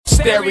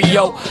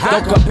stereo.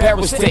 Don't compare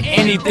us to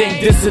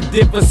anything, this a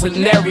different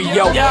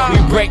scenario.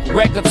 We break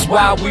records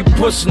while we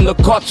pushing the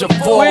culture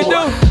forward.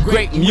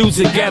 Great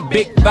music and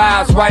big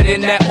vibes right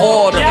in that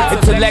order.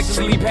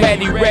 Intellectually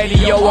petty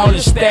radio on the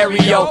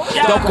stereo.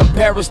 Don't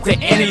compare us to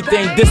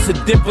anything, this a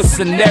different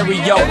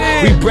scenario.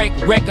 We break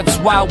records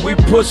while we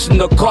pushing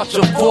the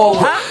culture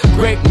forward.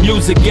 Great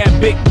music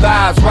and big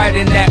vibes right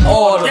in that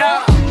order.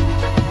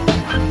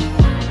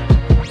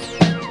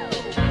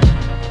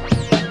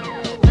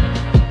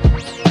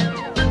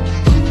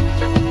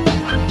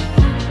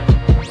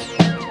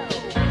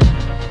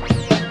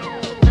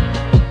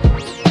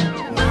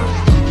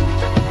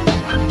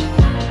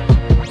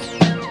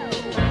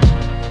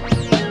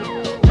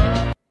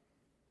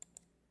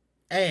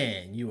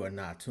 And you are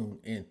now tuned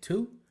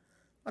into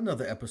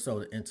another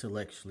episode of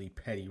Intellectually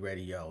Petty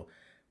Radio,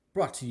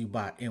 brought to you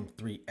by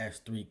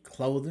M3S3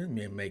 Clothing,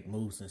 Men Make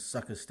Moves and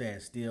Suckers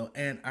Stand Still,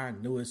 and our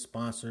newest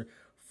sponsor,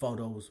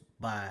 Photos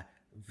by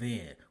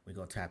Vin. We're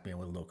going to tap in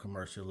with a little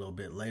commercial a little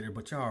bit later,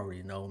 but you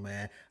already know,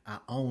 man, I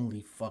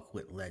only fuck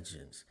with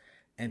legends.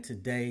 And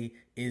today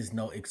is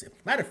no exception.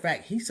 Matter of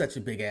fact, he's such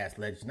a big ass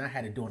legend, I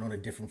had to do it on a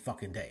different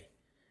fucking day.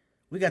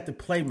 We got the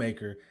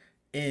Playmaker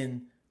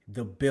in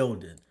the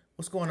building.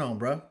 What's going on,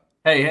 bro?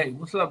 Hey,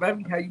 what's up,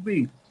 baby? How you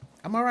be?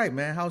 I'm all right,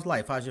 man. How's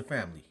life? How's your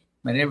family?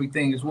 Man,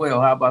 everything is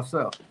well. How about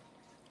yourself?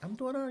 I'm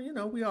doing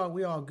all, we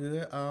all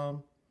good.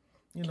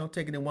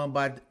 Taking it one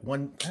by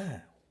one,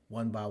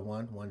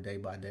 one day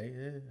by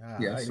day.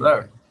 Yes,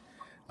 sir.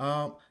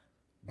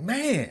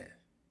 Man,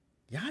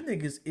 y'all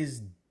niggas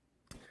is,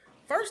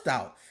 first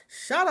out,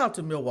 shout out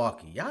to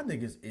Milwaukee. Y'all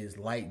niggas is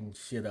lighting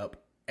shit up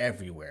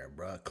everywhere,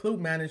 bro. Clue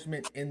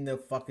management in the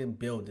fucking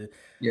building.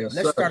 Yes,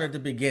 Let's sir. start at the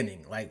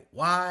beginning. Like,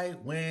 why,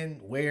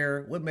 when,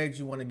 where, what made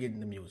you want to get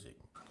into music?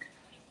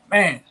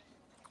 Man,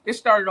 it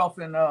started off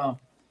in the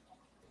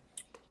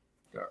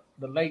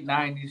late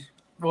 90s,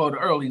 well, the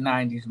early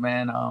 90s,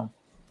 man. I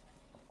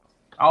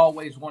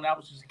always wanted, I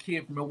was just a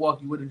kid from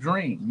Milwaukee with a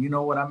dream, you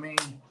know what I mean?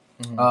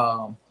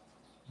 Mm-hmm.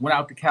 Went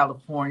out to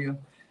California.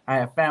 I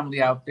had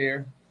family out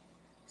there.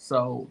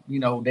 So,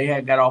 they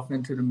had got off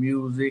into the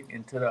music,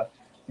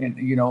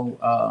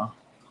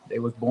 they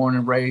was born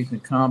and raised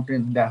in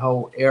Compton, that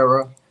whole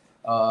era.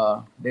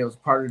 They was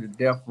part of the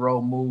Death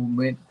Row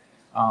movement.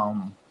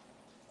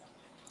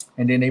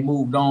 And then they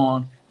moved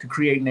on to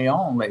creating their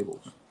own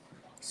labels.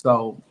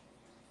 So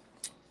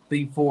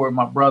B4,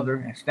 my brother,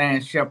 and Stan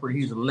Shepard,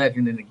 he's a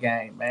legend in the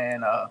game,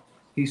 man.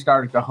 He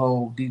started the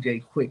whole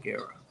DJ Quick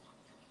era.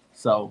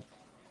 So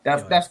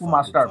that's when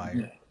I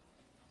started.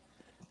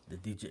 The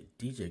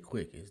DJ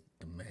Quick is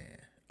the man.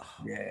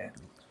 Oh, yeah.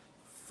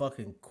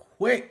 Fucking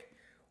Quick.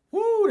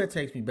 Woo, that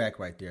takes me back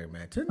right there,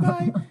 man.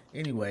 Tonight.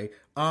 Anyway,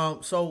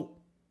 so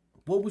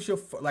what was your,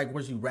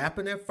 was you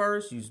rapping at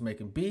first? You was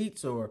making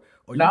beats or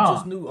you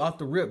just knew off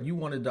the rip you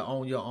wanted to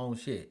own your own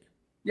shit?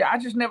 Yeah, I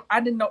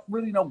didn't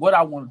really know what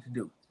I wanted to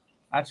do.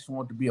 I just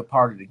wanted to be a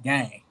part of the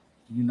game,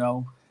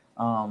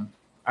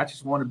 I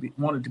just wanted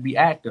to be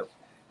active.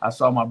 I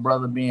saw my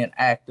brother being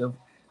active.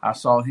 I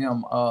saw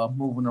him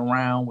moving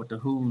around with the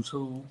who's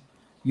who,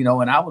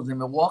 and I was in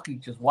Milwaukee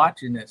just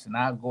watching this, and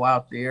I'd go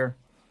out there.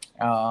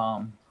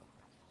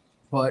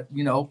 But,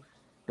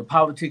 the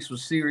politics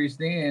was serious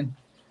then,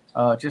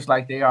 just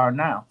like they are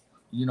now.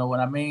 You know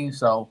what I mean?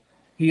 So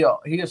he'll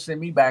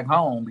send me back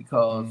home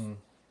because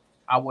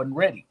I wasn't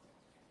ready.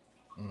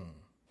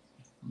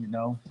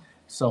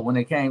 So when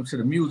it came to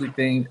the music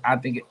thing, I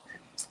think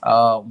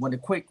when the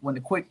quick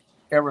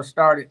era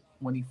started,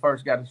 when he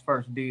first got his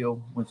first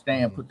deal, when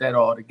Stan put that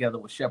all together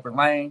with Shepard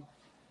Lane,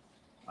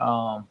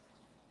 I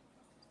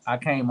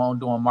came on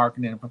doing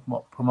marketing and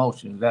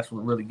promotions. That's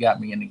what really got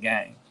me in the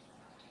game.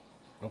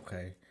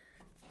 Okay.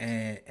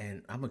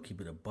 And I'm gonna keep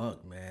it a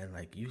buck, man.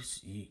 Like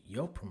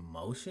your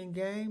promotion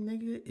game,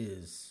 nigga,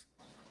 is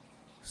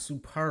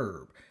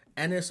superb.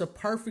 And it's a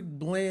perfect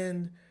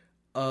blend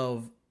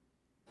of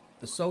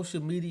the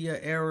social media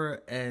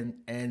era and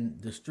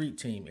the street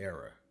team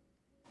era.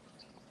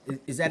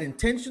 Is that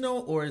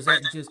intentional or is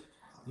that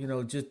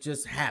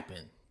just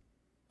happen?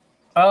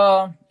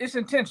 It's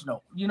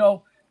intentional.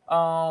 The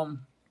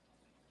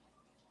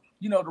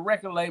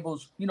record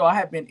labels, I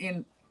have been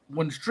in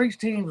when the streets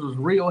teams was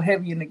real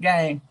heavy in the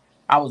game.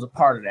 I was a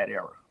part of that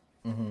era.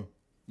 Mm-hmm.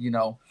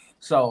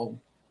 So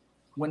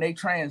when they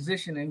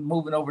transitioned and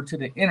moving over to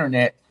the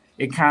internet,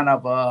 it kind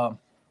of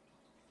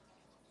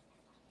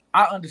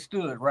I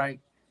understood,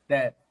 right,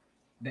 that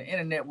the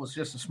internet was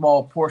just a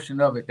small portion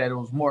of it, that it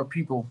was more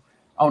people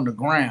on the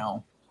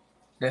ground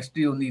that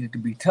still needed to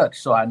be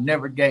touched. So I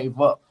never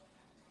gave up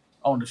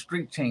on the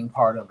street team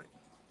part of it.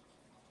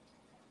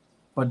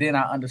 But then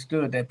I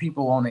understood that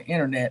people on the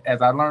internet,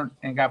 as I learned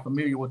and got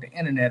familiar with the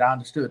internet, I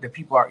understood that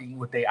people are eating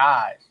with their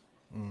eyes.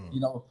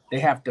 They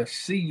have to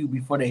see you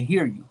before they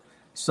hear you.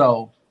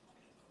 So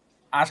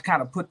I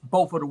kind of put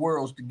both of the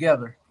worlds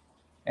together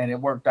and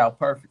it worked out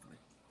perfectly.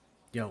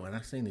 Yo, and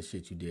I seen the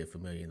shit you did for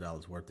 $1 million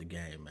worth of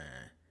game,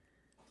 man.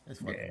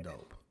 That's fucking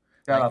dope.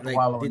 Shout out to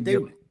Wallow and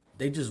Gilly.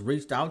 They just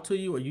reached out to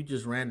you, or you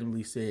just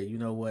randomly said, you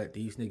know what,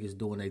 these niggas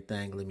doing their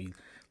thing.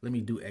 let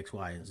me do X,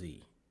 Y, and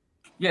Z.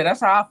 Yeah,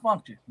 that's how I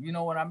function. You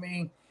know what I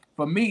mean?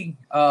 For me,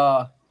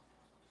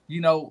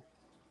 you know,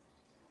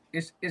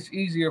 it's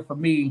easier for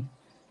me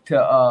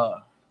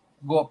to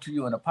go up to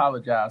you and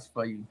apologize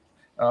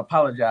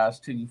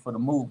to you for the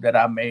move that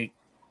I made,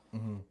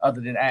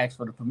 other than ask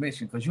for the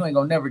permission, because you ain't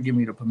gonna never give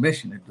me the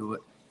permission to do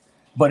it.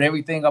 But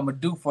everything I'm gonna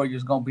do for you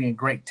is gonna be in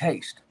great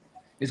taste.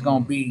 It's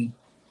gonna be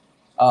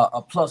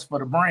a plus for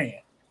the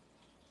brand.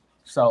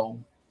 So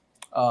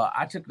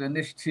I took the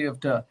initiative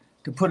to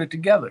put it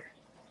together,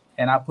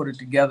 and I put it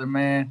together,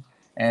 man.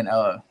 And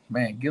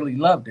man, Gilly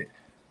loved it.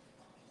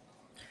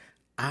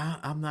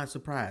 I'm not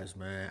surprised,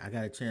 man. I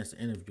got a chance to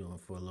interview him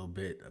for a little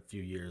bit a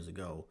few years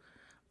ago.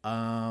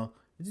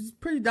 He's a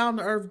pretty down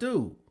to earth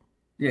dude.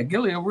 Yeah,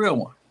 Gilly a real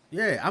one.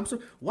 Yeah, I'm so.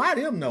 Why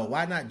them though?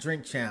 Why not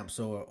Drink Champs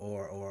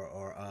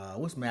or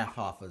what's Math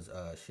Hoffa's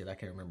shit? I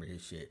can't remember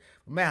his shit.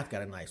 Math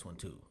got a nice one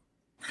too.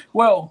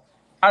 Well,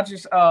 I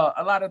just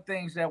a lot of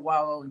things that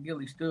Wallow and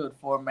Gilly stood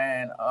for,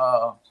 man,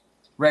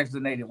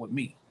 resonated with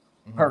me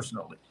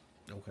personally.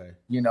 Okay.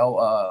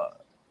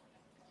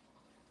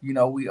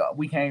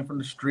 We came from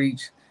the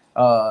streets,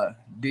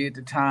 did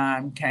the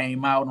time,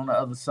 came out on the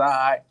other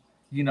side,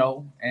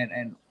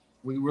 and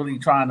we really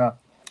trying to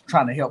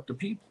help the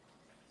people.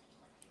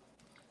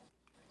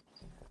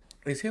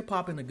 Is hip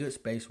hop in a good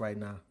space right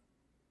now?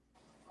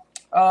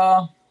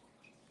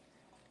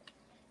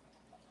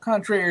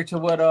 Contrary to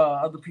what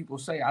other people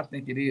say, I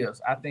think it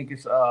is. I think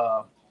it's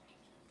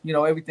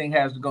everything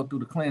has to go through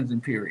the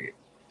cleansing period.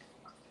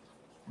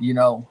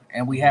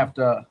 And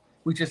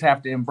we just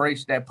have to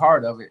embrace that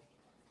part of it.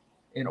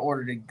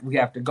 We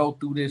have to go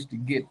through this to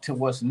get to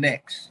what's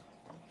next.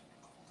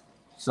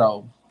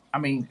 So, I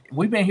mean,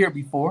 we've been here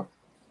before.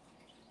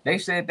 They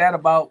said that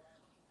about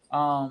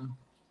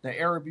the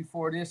era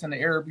before this and the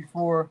era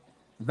before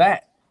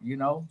that,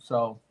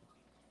 So,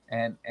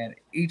 and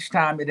each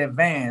time it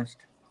advanced,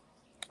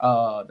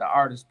 the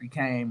artist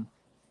became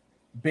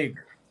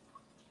bigger.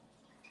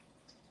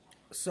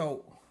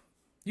 So,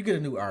 you get a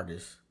new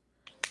artist,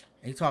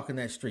 and he talking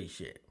that street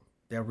shit,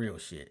 that real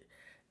shit,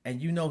 and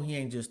he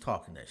ain't just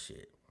talking that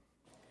shit.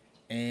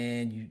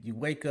 And you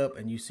wake up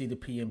and you see the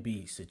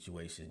P&B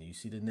situation, you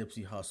see the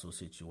Nipsey Hussle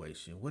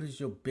situation. What is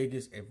your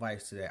biggest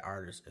advice to that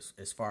artist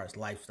as far as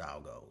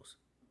lifestyle goes?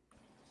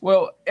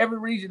 Well, every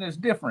region is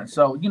different.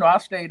 So, I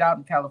stayed out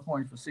in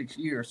California for 6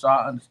 years, so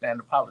I understand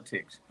the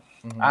politics.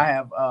 Mm-hmm. I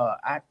have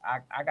I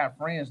got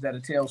friends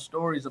that tell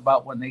stories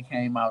about when they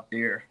came out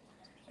there,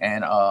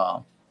 and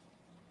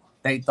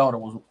they thought it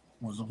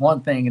was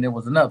one thing and it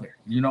was another.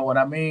 You know what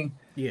I mean?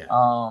 Yeah.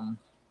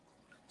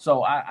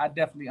 So I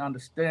definitely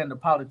understand the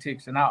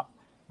politics, and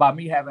by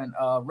me having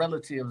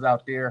relatives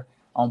out there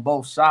on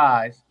both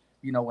sides.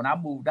 When I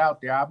moved out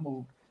there,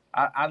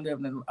 I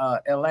lived in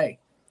L.A.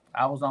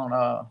 I was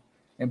on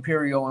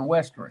Imperial and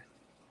Western.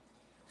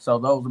 So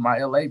those are my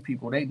L.A.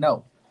 people. They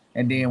know.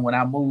 And then when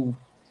I moved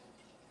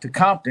to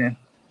Compton,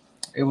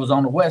 it was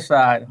on the west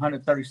side,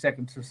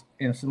 132nd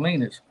in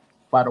Salinas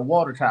by the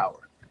water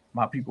tower.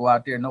 My people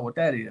out there know what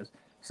that is.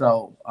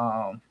 So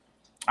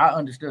I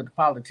understood the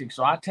politics.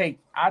 So I take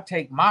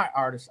my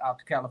artists out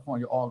to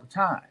California all the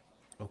time.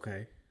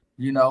 Okay.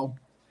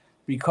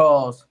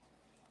 Because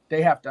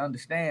they have to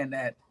understand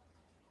that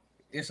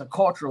it's a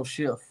cultural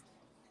shift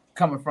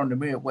coming from the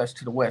Midwest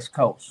to the West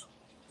Coast.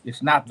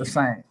 It's not the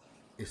same.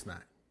 It's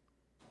not.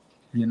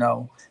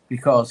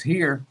 Because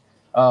here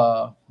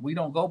we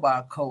don't go by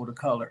a code of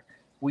color.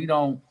 We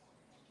don't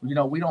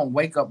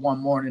wake up one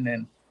morning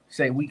and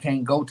say we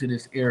can't go to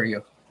this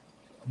area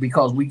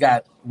because we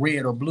got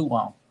red or blue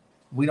on.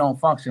 We don't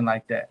function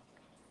like that.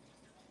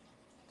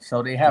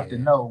 So they have to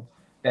know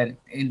that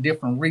in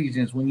different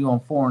regions, when you're on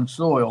foreign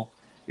soil,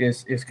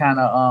 it's kind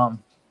of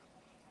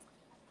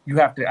you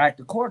have to act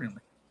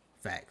accordingly.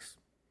 Facts.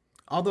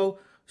 Although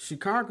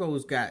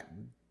Chicago's got,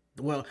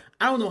 well,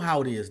 I don't know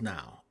how it is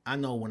now. I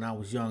know when I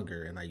was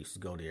younger and I used to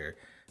go there,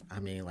 I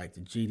mean, like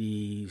the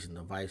GDs and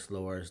the Vice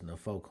Lords and the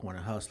Folk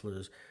Corner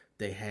Hustlers,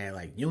 they had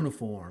like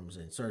uniforms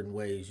in certain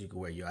ways. You could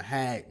wear your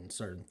hat and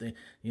certain things.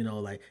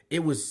 Like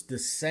it was the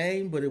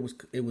same, but it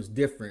was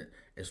different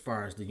as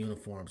far as the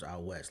uniforms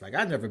out west. Like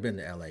I've never been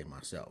to LA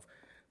myself,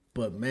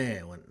 but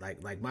man, when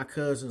like my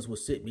cousins would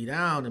sit me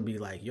down and be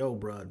like, "Yo,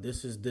 bro,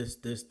 this is this,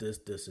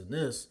 and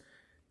this.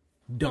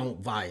 Don't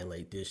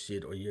violate this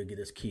shit, or you'll get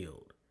us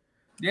killed."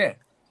 Yeah.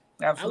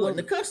 Absolutely. I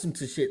wasn't accustomed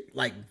to shit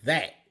like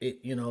that.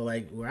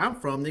 Like where I'm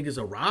from, niggas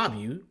will rob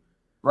you.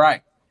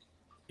 Right.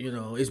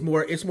 It's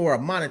more a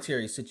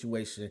monetary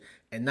situation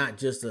and not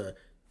just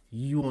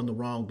you on the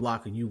wrong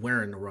block and you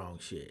wearing the wrong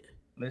shit.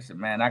 Listen,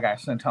 man, I got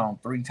sent home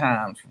 3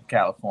 times from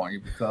California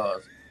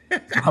because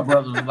my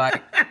brother was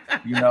like,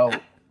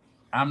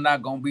 I'm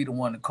not gonna be the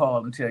one to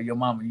call and tell your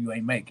mama you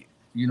ain't make it.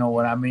 You know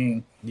what I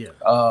mean?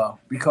 Yeah.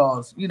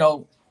 Because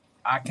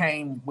I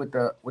came with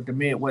the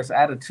Midwest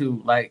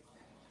attitude, like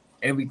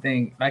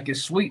everything, like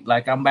it's sweet,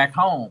 like I'm back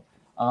home.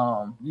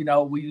 He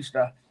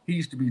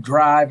used to be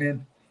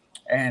driving,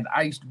 and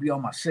I used to be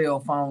on my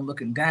cell phone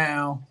looking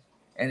down,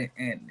 and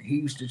he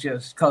used to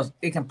just, cause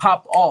it can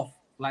pop off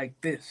like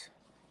this,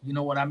 You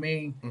know what I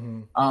mean?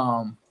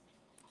 Mm-hmm.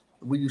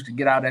 We used to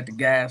get out at the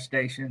gas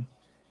station.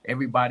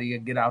 Everybody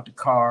would get out the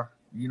car.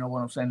 You know what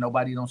I'm saying?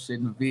 Nobody don't sit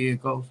in the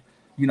vehicles.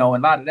 You know,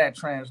 and a lot of that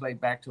translate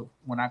back to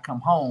when I come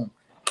home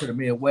to the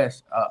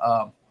Midwest.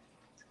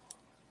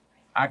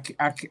 I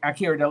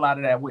carried a lot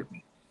of that with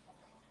me.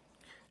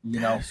 You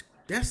know,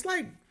 That's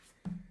like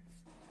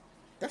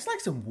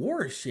some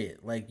war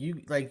shit. Like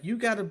you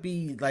gotta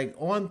be like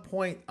on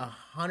point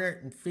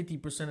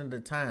 150% of the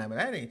time.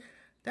 And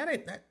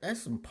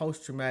that's some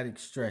post traumatic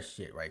stress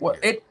shit right well,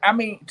 there. I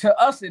mean, to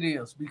us it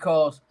is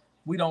because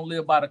we don't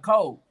live by the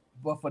code,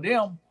 but for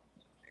them,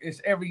 it's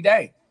every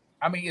day.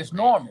 I mean, it's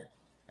Man, normal.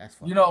 that's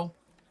You fucked up. know,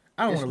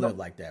 I don't it's want to no. live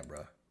like that,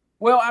 bro.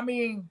 Well, I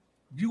mean,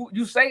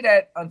 you say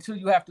that until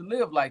you have to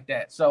live like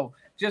that. So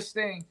just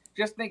think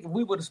if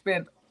we would have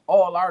spent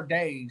all our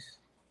days,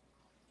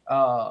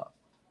 uh,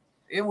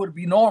 it would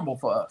be normal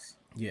for us.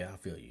 Yeah, I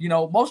feel you. You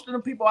know, most of the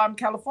people out in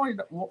California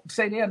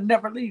say they'll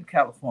never leave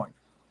California.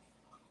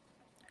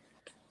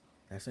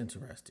 That's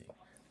interesting.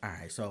 All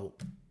right, so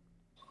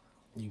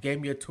you gave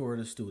me a tour of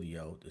the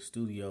studio. The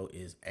studio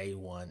is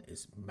A1.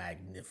 It's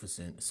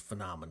magnificent. It's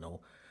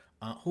phenomenal.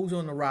 Who's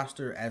on the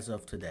roster as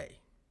of today?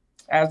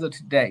 As of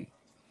today,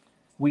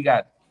 we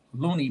got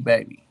Looney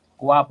Baby,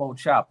 Guapo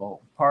Chapo,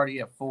 Party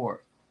at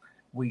Four.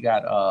 We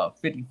got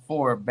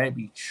 54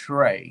 Baby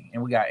Trey,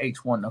 and we got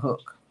H1 the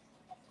Hook.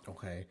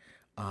 Okay.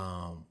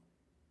 Um,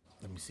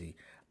 Let me see.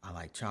 I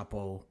like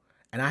Chapo,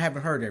 and I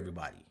haven't heard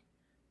everybody.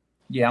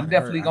 Yeah, I I'm heard.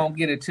 definitely gonna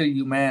get it to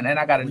you, man. And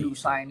I got a new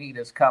Please do. signee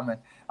that's coming.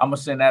 I'm gonna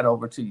send that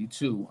over to you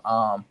too.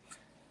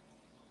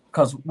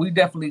 Cause we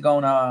definitely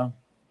gonna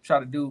try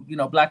to do. You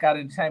know, Blackout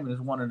Entertainment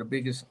is one of the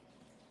biggest,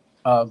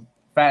 uh,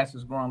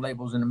 fastest growing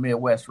labels in the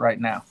Midwest right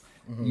now.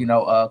 Mm-hmm. You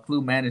know,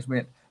 Clue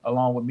Management,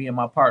 along with me and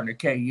my partner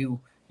KU.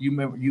 You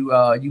remember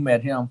you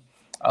met him.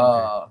 Okay.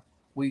 Uh,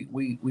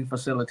 we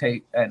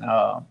facilitate and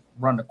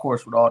run the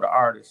course with all the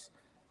artists.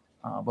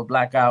 But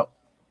Blackout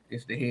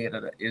is the head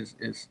of the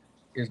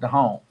is the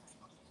home.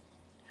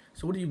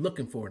 So, what are you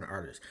looking for in an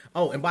artist?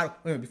 Oh, and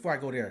before I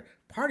go there,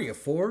 Party of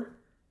Four.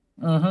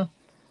 Mm-hmm.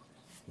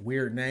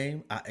 Weird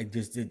name. I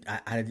just did.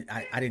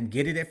 I didn't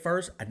get it at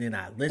first, and then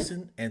I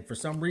listened, and for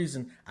some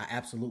reason, I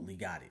absolutely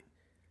got it.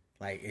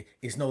 Like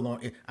it's no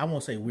longer. I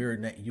won't say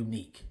weird,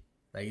 unique.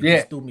 Like it Yeah.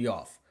 just threw me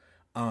off.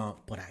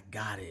 But I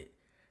got it,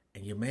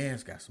 and your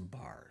man's got some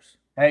bars.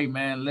 Hey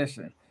man,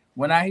 listen.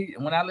 When I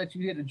let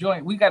you hit the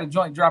joint, we got a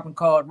joint dropping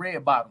called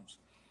Red Bottoms.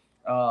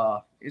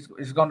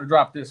 It's gonna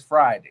drop this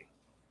Friday.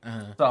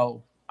 Uh,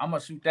 So I'm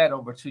gonna shoot that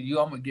over to you.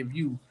 I'm gonna give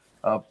you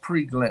a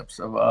pre-glimpse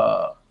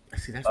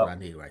See, that's what of, I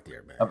need right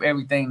there, man. of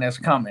everything that's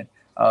coming.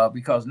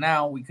 Because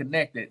now we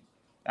connected.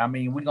 I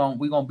mean, we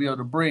gonna build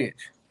a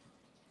bridge.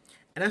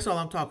 And that's all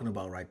I'm talking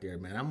about right there,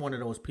 man. I'm one of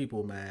those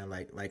people, man.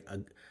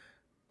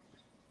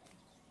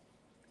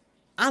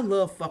 I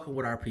love fucking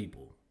with our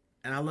people,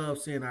 and I love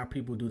seeing our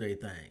people do their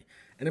thing.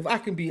 And if I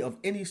can be of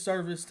any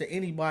service to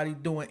anybody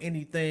doing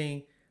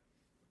anything,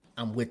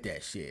 I'm with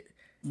that shit.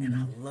 And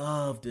I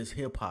love this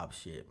hip hop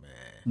shit, man.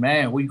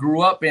 Man, we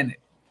grew up in it.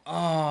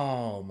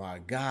 Oh my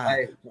god!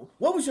 Hey,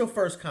 What was your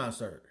first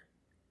concert?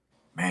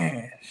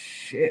 man,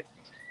 shit.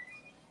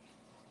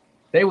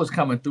 They was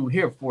coming through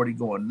here 40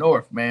 going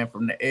north, man,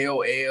 from the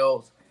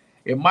LLs.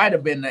 It might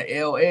have been the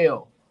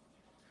LL.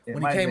 It When he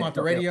might have came been off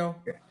the radio?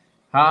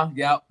 Huh?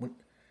 Yep. When,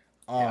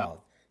 Yep.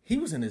 oh, he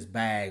was in his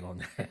bag on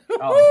that.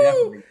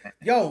 Oh, definitely.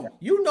 Yo,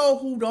 you know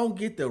who don't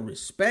get the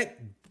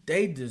respect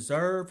they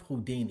deserve?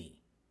 Houdini.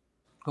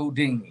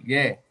 Houdini.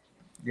 Yeah.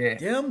 Yeah.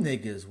 Them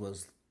niggas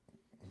was,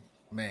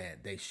 man,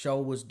 they show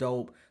was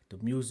dope, the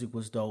music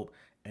was dope,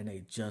 and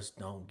they just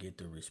don't get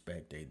the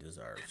respect they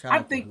deserve. Shout I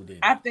out to think Houdini.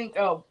 I think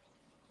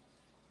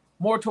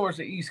more towards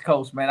the East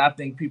Coast, man. I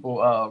think people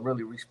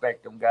really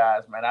respect them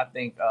guys, man. I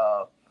think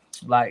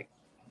like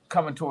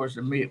coming towards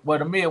the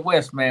the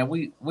Midwest, man,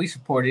 we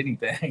support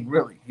anything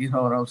really. You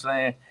know what I'm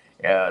saying?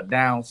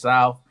 Down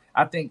south,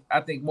 I think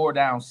more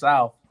down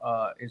south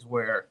is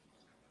where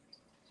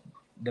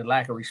the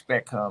lack of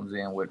respect comes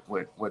in with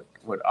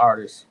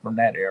artists from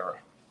that era.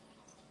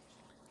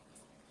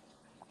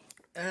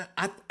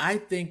 I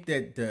think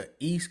that the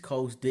East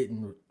Coast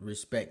didn't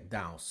respect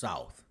down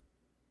south.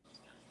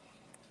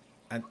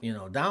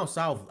 Down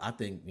south, I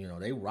think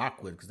they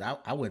rock with because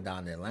I went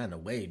down to Atlanta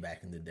way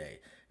back in the day,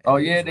 Oh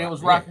and yeah, they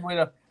was rocking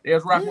with yeah,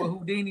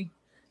 Houdini.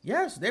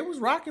 yes, they was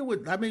rocking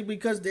with. I mean,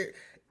 because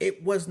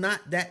it was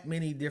not that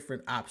many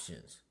different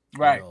options.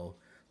 Right.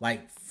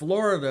 Like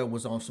Florida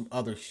was on some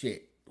other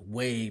shit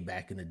way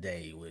back in the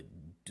day with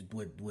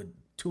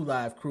Two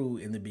Live Crew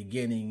in the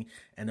beginning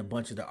and a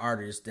bunch of the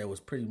artists that was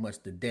pretty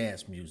much the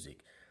dance music.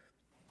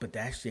 But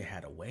that shit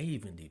had a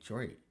wave in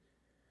Detroit.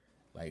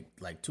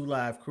 Like Two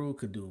Live Crew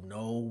could do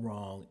no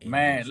wrong in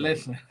Man, Detroit.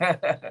 listen,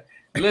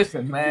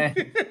 listen, man.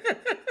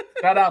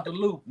 Shout out to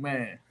Luke,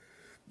 man.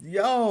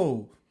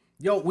 Yo,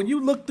 when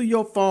you look through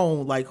your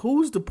phone, like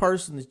who's the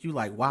person that you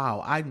like,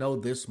 wow, I know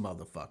this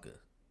motherfucker.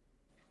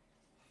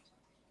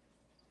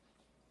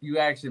 You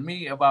asking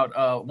me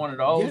about one of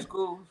the old Yeah.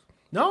 schools?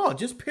 No,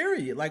 just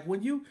period. Like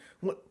when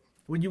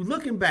when you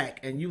looking back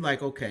and you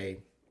like, okay,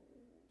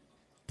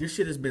 this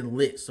shit has been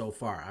lit so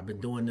far. I've been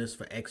doing this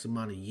for X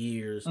amount of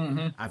years.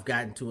 Mm-hmm. I've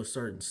gotten to a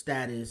certain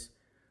status.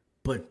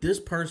 But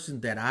this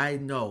person that I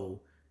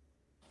know,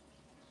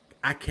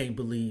 I can't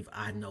believe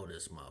I know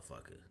this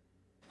motherfucker.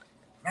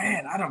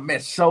 Man, I done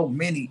met so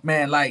many,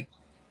 man, like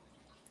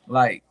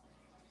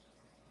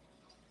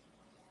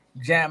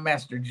Jam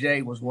Master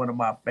Jay was one of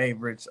my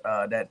favorites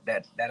that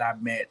I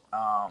met.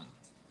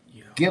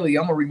 Yeah. Gilly,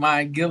 I'm gonna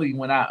remind Gilly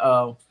when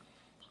I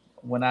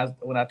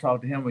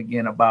talked to him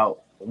again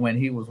about when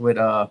he was with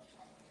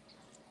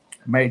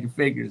Major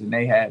Figures and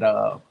they had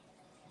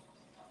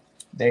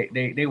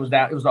they was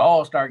down. It was an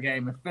all-star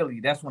game in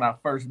Philly. That's when I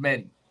first met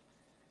him.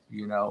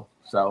 You know,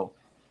 so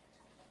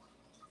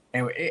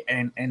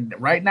and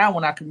right now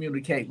when I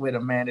communicate with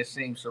him, man, it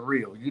seems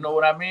surreal. You know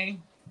what I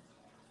mean?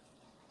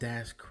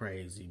 That's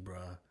crazy,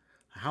 bro.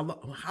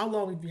 How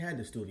long have you had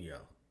the studio?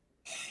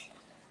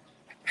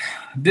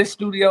 This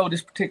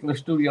particular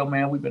studio,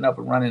 man, we've been up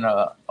and running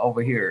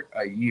over here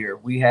a year.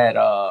 We had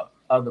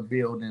other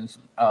buildings.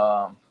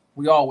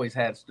 We always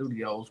had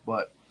studios,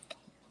 but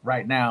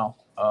right now,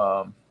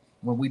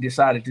 when we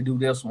decided to do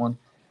this one,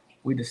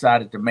 we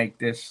decided to make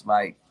this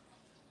like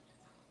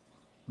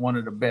one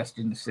of the best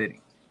in the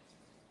city.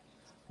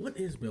 What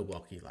is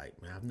Milwaukee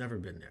like, man? I've never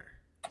been there.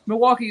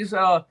 Milwaukee is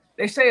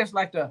they say it's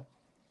like the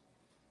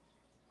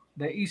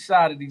east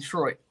side of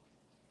Detroit,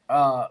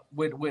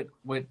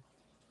 with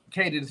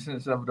cadence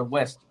of the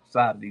west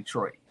side of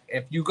Detroit.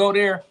 If you go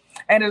there,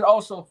 and it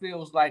also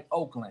feels like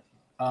Oakland,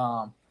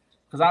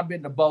 because I've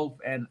been to both,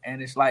 and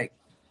it's like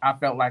I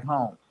felt like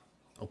home.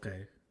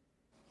 Okay.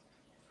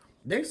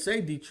 They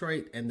say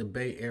Detroit and the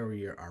Bay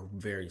Area are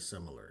very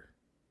similar.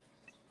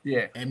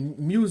 Yeah. And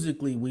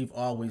musically, we've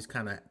always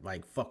kind of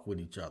like fuck with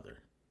each other.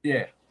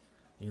 Yeah.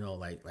 You know,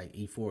 like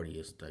E40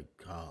 is like,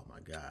 oh my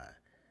God.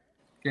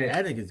 Yeah.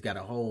 That nigga's got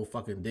a whole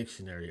fucking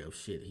dictionary of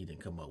shit he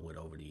didn't come up with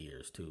over the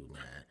years too,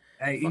 man.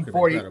 Hey, fucking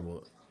E40,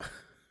 incredible.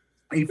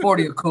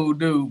 E40 a cool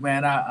dude,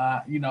 man.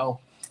 I you know,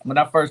 when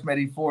I first met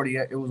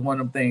E40, it was one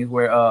of them things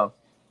where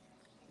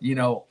you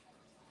know,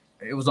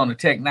 it was on the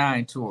Tech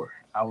 9 tour.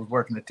 I was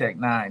working the Tech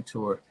 9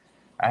 tour.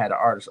 I had an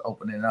artist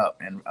opening up,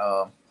 and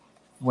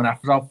when I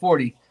saw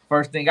 40,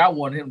 first thing I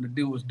wanted him to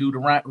do was do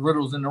the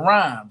riddles and the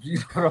rhymes. You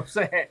know what I'm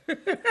saying?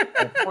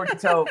 And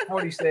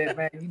 40 said,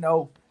 man, you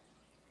know,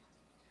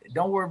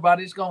 don't worry about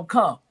it. It's going to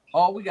come.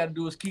 All we got to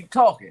do is keep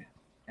talking.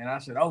 And I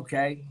said,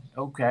 okay.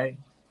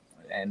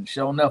 And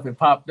sure enough, it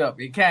popped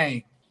up. It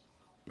came.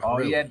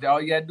 All you had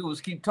to do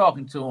was keep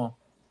talking to him.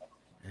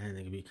 And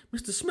it could be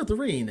Mr.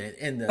 Smithereen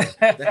and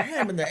the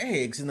ham and the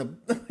eggs and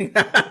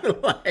the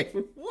like,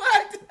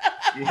 what?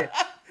 Yeah.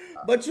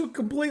 But you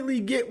completely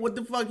get what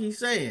the fuck he's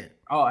saying.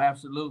 Oh,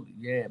 absolutely.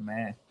 Yeah,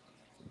 man.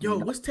 Yo,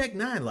 what's Tech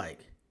 9 like?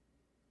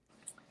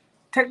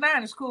 Tech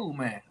 9 is cool,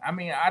 man. I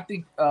mean, I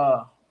think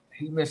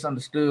he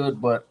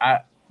misunderstood, but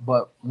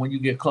when you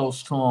get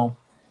close to him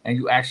and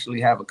you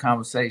actually have a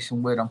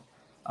conversation with him,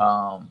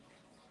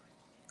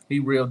 he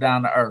real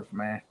down to earth,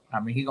 man. I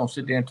mean, he gonna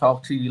sit there and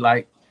talk to you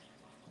like,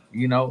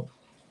 you know,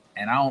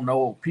 and I don't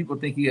know. People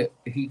think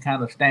he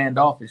kind of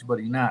standoffish, but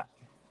he's not.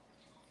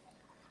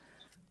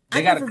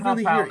 I never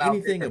really hear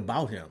anything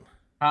about him.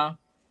 Huh?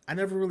 I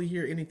never really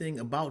hear anything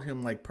about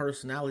him, like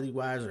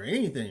personality-wise or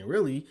anything,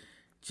 really.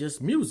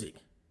 Just music.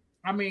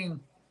 I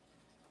mean,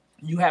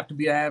 you have to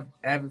be an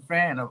avid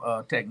fan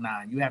of Tech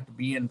 9. You have to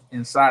be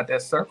inside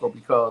that circle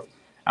because,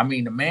 I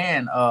mean, the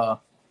man,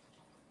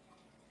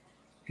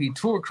 he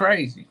tour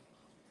crazy.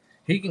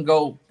 He can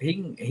go,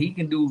 he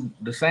can do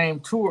the same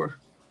tour,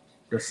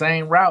 the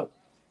same route,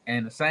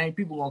 and the same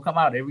people gonna come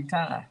out every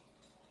time.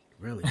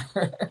 Really?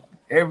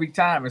 Every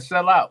time and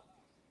sell out.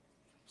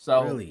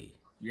 So really?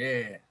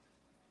 Yeah.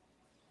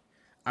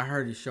 I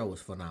heard his show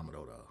was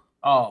phenomenal though.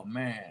 Oh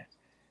man.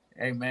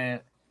 Hey man.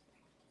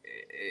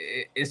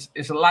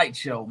 It's a light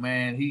show,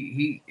 man.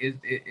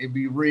 It'd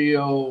be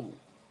real.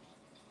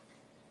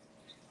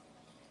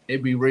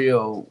 It'd be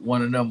real.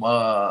 One of them.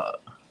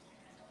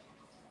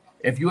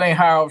 If you ain't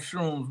high off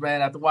shrooms,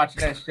 man, after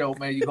watching that show,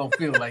 man, you gonna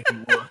feel like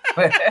you were.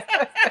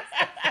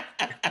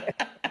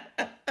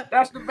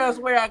 That's the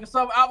best way I can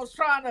sum. I was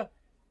trying to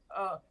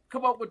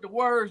come up with the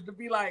words to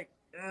be like,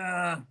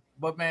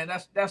 but man,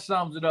 that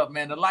sums it up,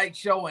 man. The light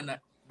show and the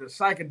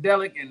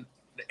psychedelic and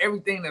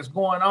everything that's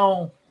going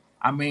on.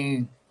 I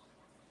mean,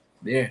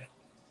 yeah.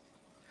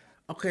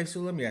 Okay, so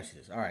let me ask you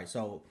this. All right,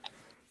 so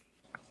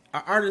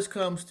an artist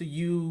comes to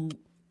you.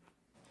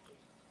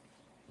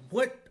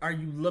 What are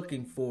you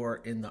looking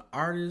for in the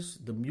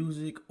artist, the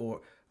music,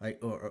 or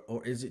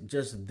is it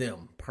just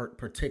them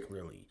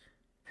particularly?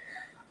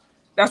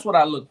 That's what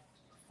I look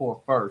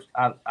for first.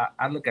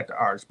 I look at the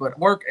artist, but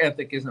work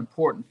ethic is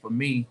important for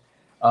me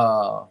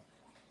out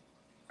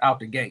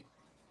the gate.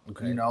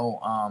 Okay. You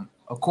know,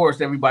 of course,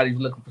 everybody's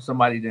looking for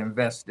somebody to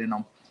invest in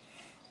them.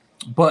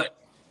 But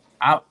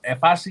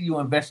if I see you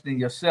invest in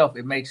yourself,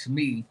 it makes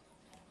it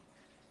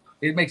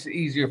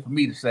easier for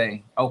me to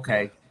say,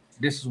 okay,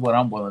 this is what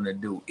I'm willing to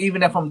do.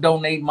 Even if I'm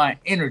donating my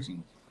energy,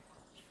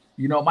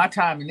 you know, my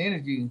time and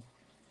energy,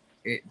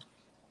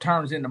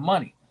 turns into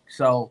money.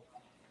 So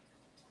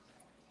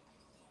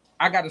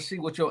I got to see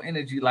what your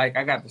energy like.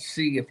 I got to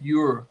see if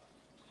you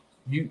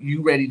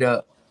ready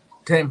to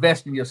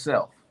invest in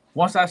yourself.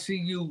 Once I see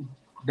you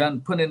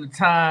done put in the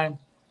time,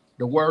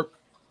 the work,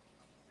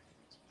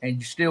 and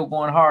you're still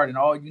going hard, and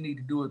all you need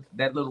to do is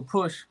that little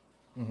push.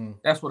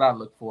 That's what I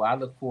look for. I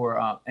look for,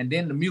 and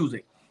then the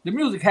music. The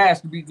music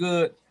has to be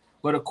good,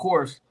 but of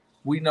course,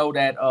 we know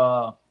that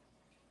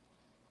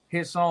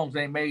hit songs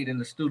ain't made in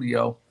the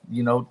studio.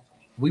 You know,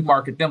 we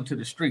market them to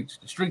the streets.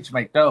 The streets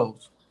make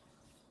those.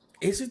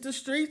 Is it the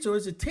streets or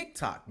is it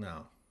TikTok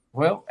now?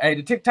 Well, hey,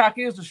 the TikTok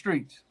is the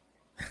streets.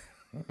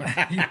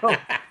 You know,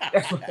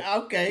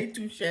 okay,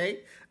 touche.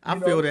 I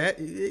feel that.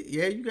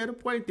 Yeah, you got a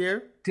point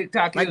there.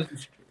 TikTok like,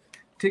 is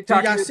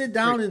TikTok. Do y'all sit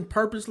down and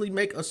purposely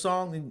make a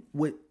song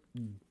with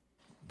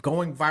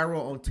going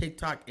viral on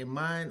TikTok in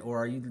mind, or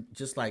are you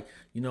just like,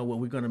 you know what,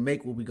 we're gonna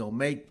make what we're gonna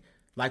make,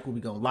 like what we're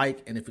gonna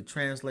like, and if it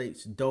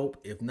translates, dope.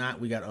 If not,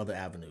 we got other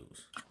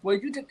avenues. Well,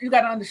 you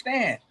got to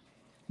understand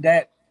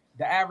that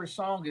the average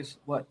song is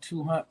what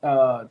 2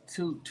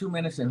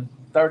 minutes and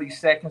 30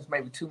 seconds,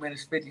 maybe 2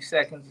 minutes 50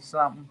 seconds or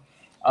something.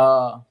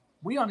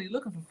 We only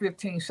looking for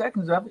 15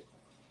 seconds of it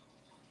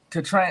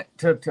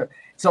to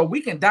so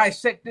we can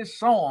dissect this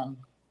song.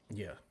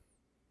 Yeah.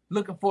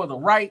 Looking for the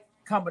right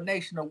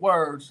combination of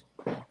words,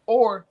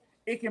 or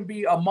it can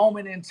be a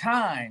moment in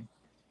time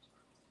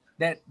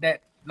that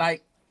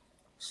like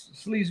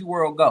Sleazy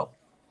World Go.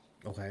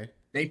 Okay.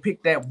 They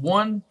pick that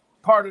one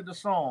part of the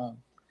song.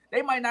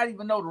 They might not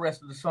even know the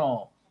rest of the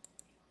song.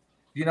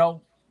 You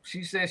know,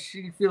 she says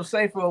she feels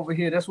safer over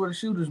here. That's where the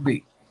shooters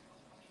be.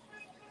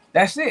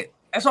 That's it.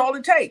 That's all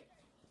it takes.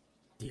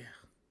 Yeah.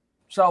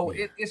 So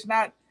yeah. It's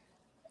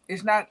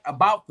not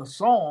about the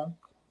song,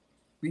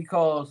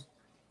 because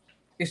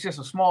it's just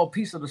a small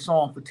piece of the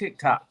song for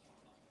TikTok.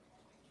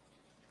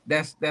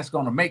 That's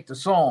going to make the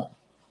song.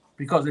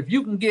 Because if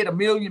you can get 1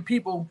 million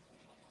people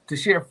to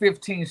share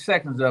 15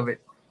 seconds of it,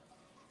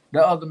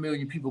 the other 1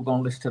 million people going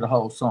to listen to the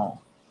whole song.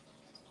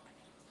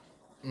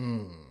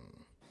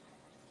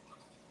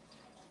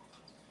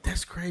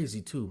 That's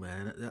crazy too,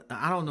 man.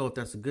 I don't know if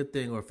that's a good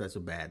thing or if that's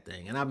a bad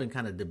thing. And I've been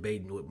kind of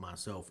debating with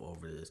myself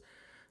over this.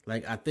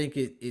 Like, I think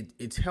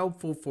it's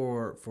helpful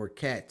for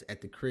cats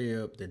at the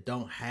crib that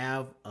don't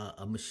have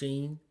a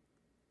machine.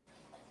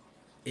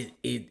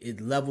 It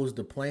levels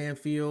the playing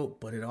field,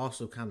 but it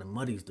also kind of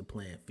muddies the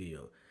playing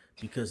field,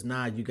 because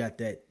now you got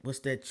that, what's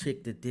that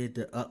chick that did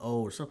the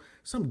or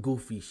some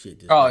goofy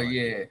shit. Oh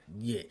yeah,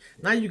 yeah.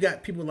 Now you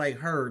got people like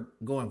her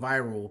going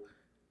viral,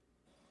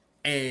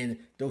 and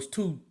those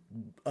two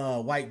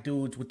white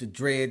dudes with the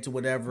dreads or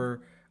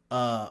whatever,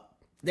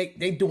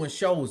 they doing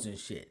shows and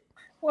shit.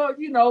 Well,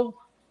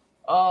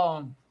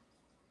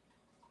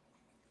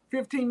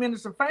 15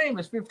 minutes of fame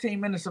is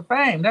 15 minutes of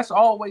fame. That's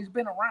always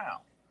been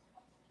around.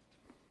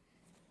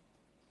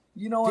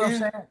 You know what I'm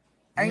saying?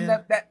 Ain't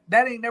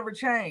that ain't never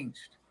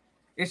changed.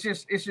 It's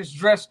just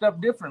dressed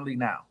up differently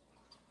now.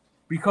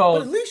 Because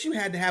but at least you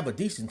had to have a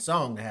decent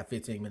song to have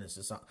 15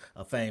 minutes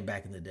of fame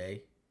back in the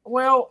day.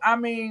 Well, I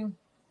mean,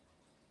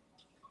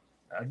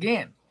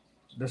 again,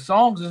 the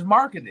songs is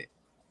marketed.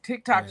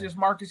 TikTok just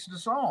markets the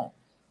song.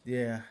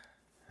 Yeah.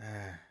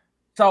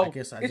 So I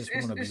guess I just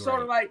want to be it's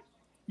sort of like,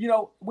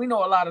 we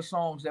know a lot of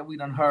songs that we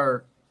done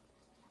heard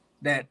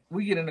that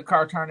we get in the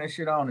car, turn that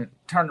shit on, and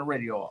turn the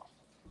radio off.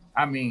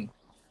 I mean,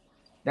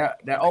 that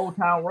Old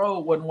Town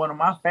Road wasn't one of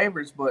my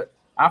favorites, but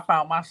I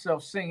found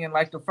myself singing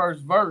like the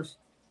first verse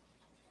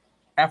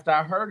after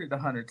I heard it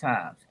 100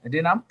 times. And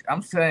then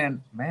I'm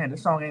saying, man,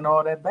 this song ain't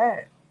all that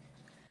bad.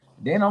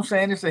 Then I'm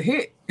saying it's a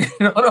hit. You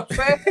know what I'm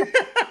saying?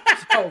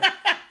 So,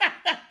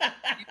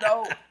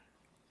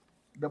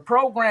 the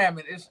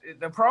programming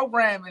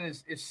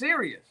is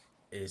serious.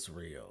 It's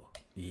real.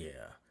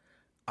 Yeah.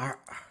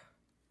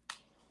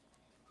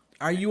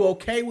 Are you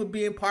okay with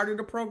being part of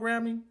the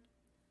programming?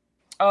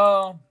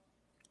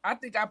 I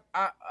think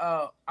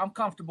I'm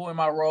comfortable in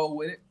my role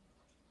with it.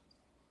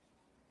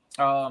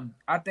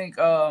 I think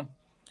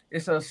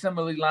it's a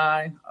assembly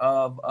line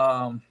of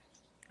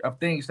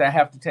things that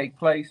have to take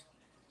place,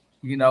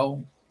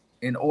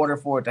 in order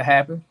for it to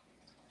happen.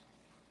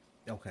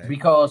 Okay.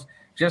 Because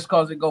just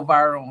because it go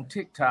viral on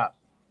TikTok,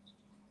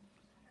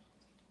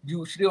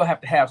 you still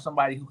have to have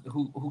somebody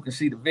who can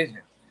see the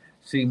vision.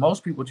 See,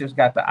 most people just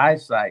got the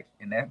eyesight,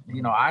 and that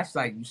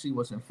eyesight, you see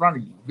what's in front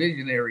of you.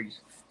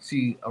 Visionaries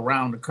see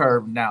around the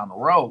curve and down the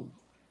road.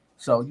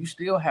 So you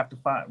still have to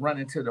run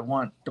into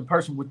the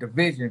person with the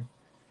vision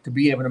to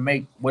be able to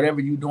make whatever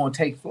you're doing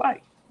take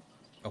flight.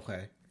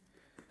 Okay.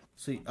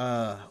 See, you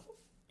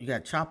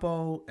got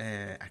Chapo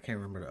and I can't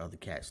remember the other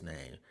cat's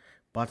name.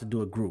 About to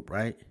do a group,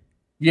 right?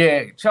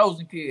 Yeah,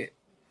 Chosen Kid.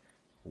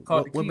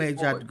 What made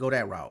y'all go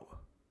that route?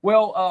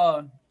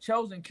 Well,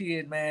 Chosen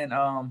Kid,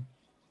 man,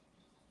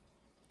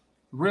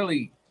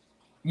 really,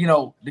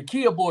 the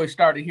Kia Boys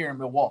started here in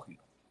Milwaukee.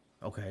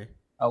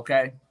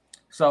 Okay.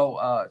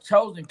 So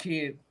Chosen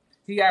Kid,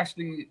 he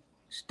actually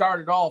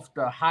started off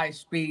the high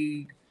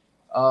speed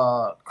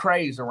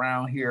craze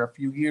around here a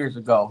few years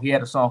ago. He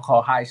had a song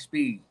called High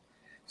Speed.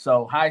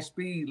 So high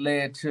speed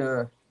led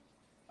to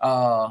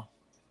the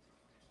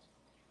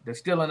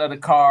stealing of the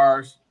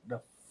cars, the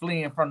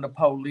fleeing from the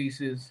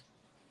polices,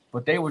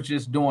 but they were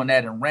just doing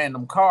that in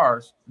random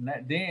cars.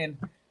 And then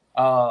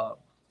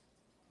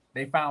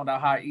they found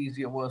out how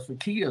easy it was for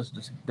Kias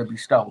to be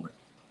stolen.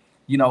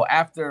 You know,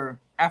 after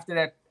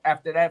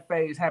that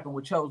phase happened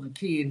with Chosen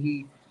Kid,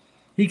 he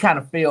kind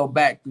of fell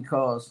back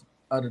because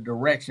of the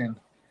direction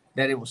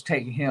that it was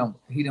taking him.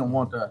 He didn't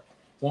want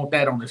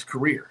that on his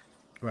career.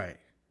 Right.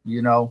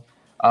 You know,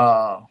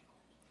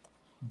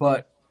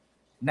 but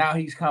now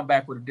he's come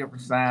back with a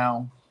different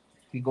sound.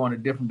 He going a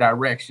different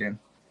direction,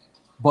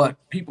 but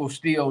people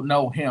still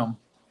know him.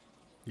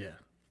 Yeah.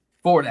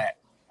 For that.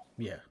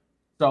 Yeah.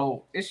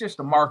 So it's just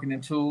a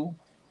marketing tool.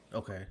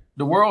 Okay.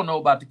 The world know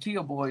about the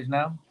Kia Boys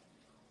now.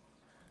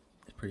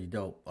 It's pretty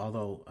dope.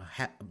 Although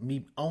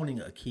me owning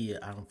a Kia,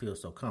 I don't feel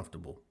so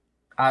comfortable.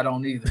 I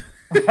don't either.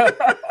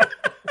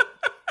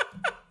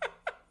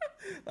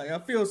 Like, I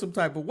feel some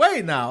type of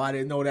way now. I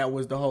didn't know that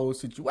was the whole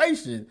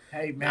situation.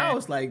 Hey, man. I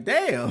was like,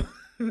 damn.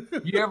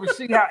 You ever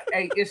see how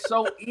it's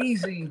so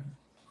easy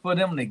for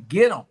them to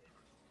get them?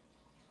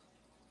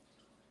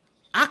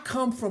 I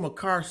come from a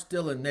car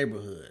stealing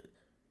neighborhood.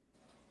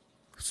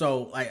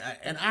 So, like,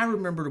 I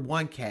remember the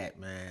one cat,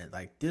 man.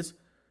 Like, this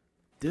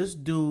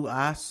dude,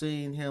 I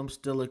seen him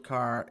steal a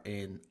car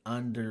in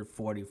under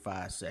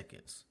 45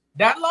 seconds.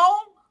 That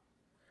long?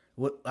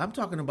 What I'm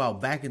talking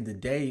about back in the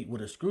day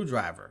with a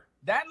screwdriver.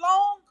 That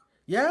long?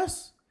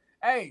 Yes.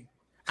 Hey.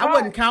 I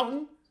wasn't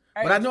counting,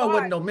 but I know it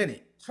wasn't no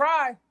minute.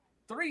 Try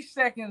 3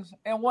 seconds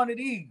and one of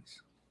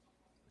these.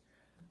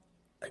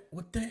 Like,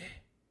 what the?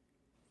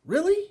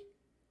 Really?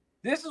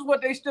 This is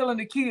what they stealing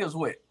the Kias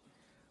with.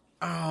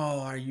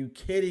 Oh, are you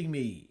kidding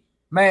me?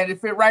 Man,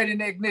 it fit right in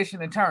the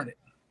ignition and turn it.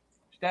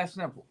 It's that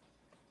simple.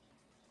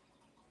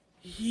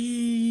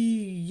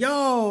 Yo.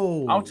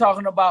 I'm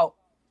talking about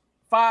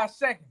 5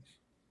 seconds.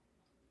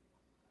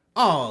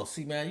 Oh,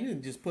 see, man, you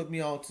didn't just put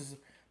me on to...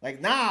 Like,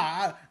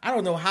 nah, I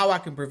don't know how I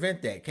can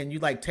prevent that. Can you,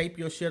 like, tape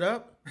your shit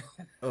up?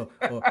 or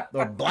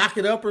block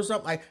it up or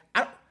something? Like,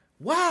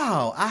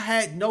 wow, I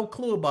had no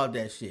clue about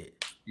that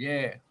shit.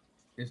 Yeah,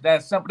 it's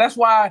that simple. That's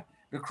why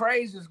the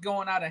craze is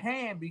going out of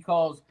hand,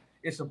 because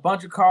it's a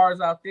bunch of cars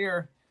out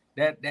there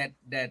that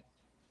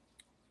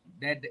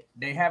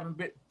they haven't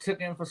been took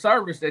in for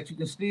service that you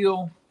can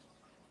still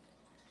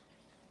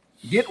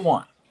get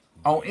one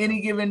on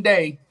any given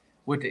day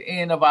with the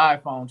end of an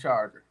iPhone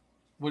charger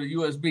with a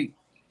USB.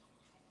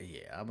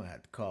 Yeah, I'm gonna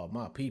have to call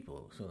my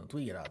people as soon as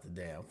we get out the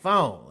damn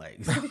phone. Like,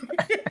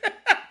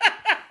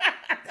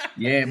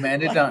 yeah,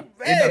 man, it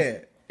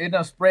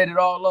done spread it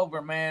all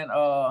over, man.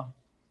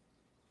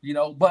 You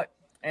know,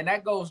 and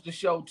that goes to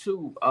show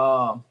too,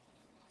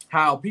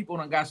 how people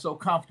done got so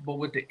comfortable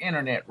with the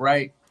internet,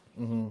 right?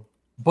 Mm-hmm.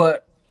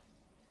 But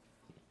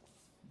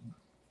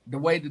the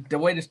way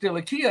to steal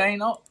a Kia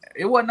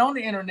it wasn't on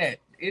the internet.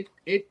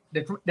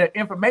 The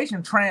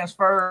information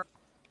transferred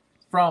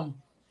from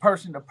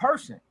person to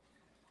person.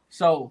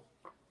 So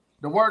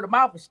the word of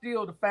mouth is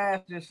still the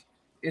fastest.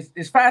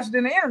 It's faster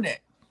than the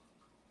internet,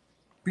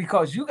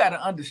 because you got to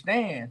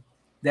understand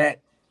that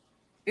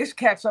it's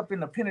cats up in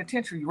the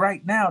penitentiary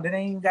right now that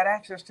ain't even got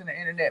access to the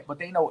internet, but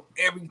they know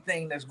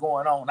everything that's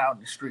going on out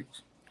in the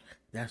streets.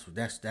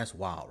 That's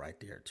wild right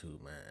there too,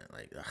 man.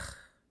 Like,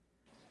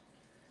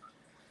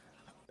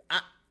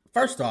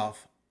 first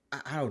off,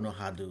 I don't know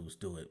how dudes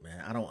do it,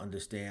 man. I don't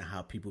understand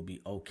how people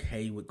be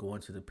okay with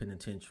going to the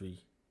penitentiary.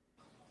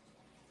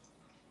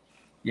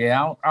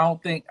 Yeah, I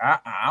don't think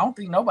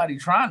nobody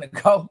trying to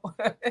go.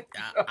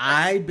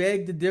 I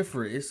beg to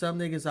differ. It's some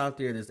niggas out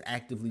there that's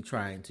actively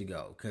trying to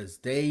go, because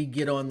they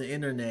get on the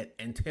internet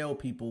and tell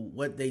people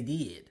what they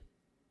did.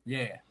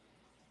 Yeah.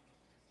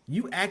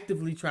 You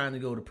actively trying to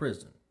go to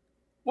prison.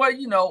 Well,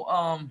 you know,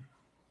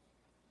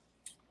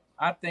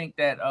 I think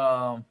that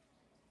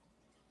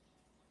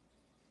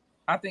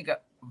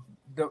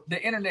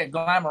the internet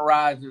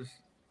glamorizes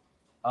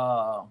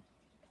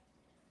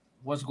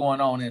what's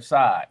going on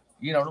inside.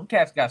 You know, them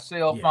cats got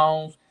cell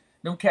phones.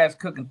 Them cats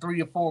cooking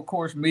 3 or 4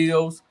 course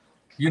meals.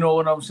 You know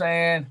what I'm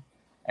saying?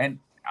 And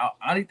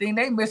only thing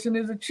they missing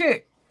is a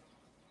chick.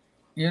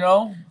 You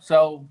know?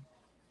 So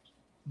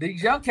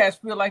these young cats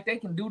feel like they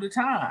can do the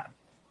time.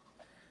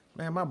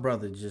 Man, my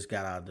brother just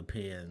got out of the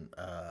pen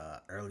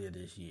earlier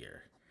this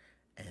year,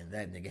 and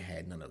that nigga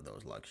had none of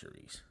those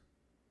luxuries.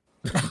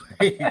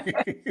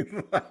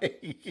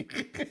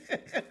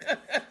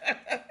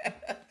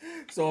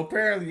 So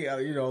apparently,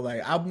 you know,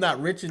 like, I'm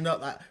not rich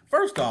enough.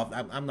 First off,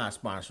 I'm not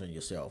sponsoring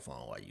your cell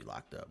phone while you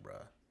locked up, bro.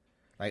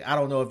 Like, I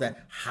don't know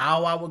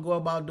how I would go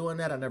about doing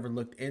that. I never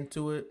looked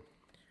into it,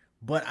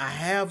 but I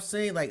have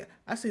seen, like,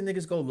 I see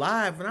niggas go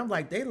live, and I'm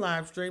like, they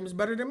live stream is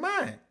better than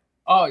mine.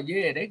 Oh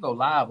yeah, they go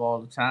live all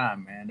the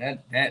time, man.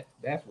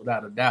 That's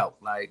without a doubt.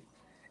 Like,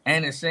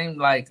 and it seemed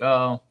like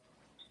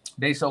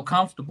they so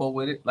comfortable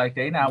with it, like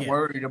they not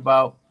worried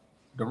about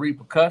the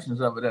repercussions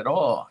of it at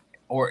all,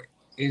 or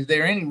is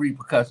there any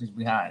repercussions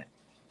behind it?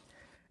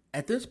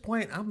 At this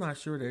point, I'm not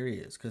sure there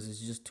is, because it's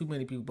just too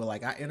many people.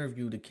 Like, I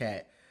interviewed a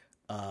cat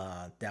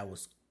that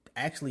was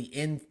actually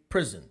in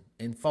prison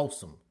in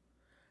Folsom,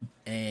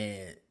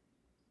 and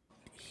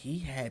he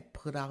had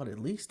put out at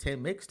least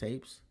 10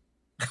 mixtapes.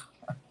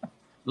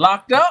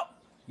 Locked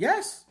up?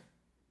 Yes.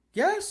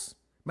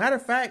 Matter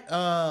of fact,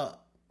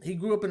 he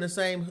grew up in the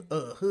same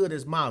hood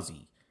as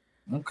Mozzie.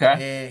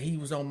 Okay. And he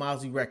was on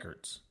Mozzie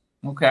Records.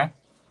 Okay.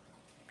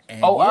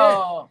 And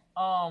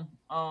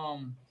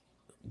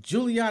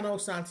Giuliano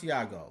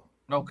Santiago.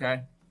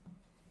 Okay.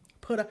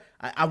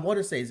 I want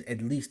to say it's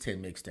at least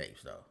 10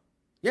 mixtapes though.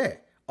 Yeah.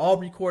 All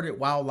recorded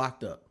while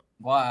locked up.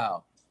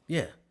 Wow.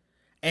 Yeah.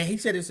 And he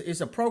said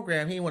it's a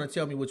program. He didn't want to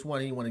tell me which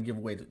one. He didn't want to give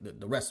away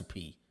the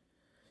recipe.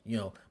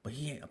 But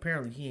he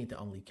ain't the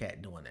only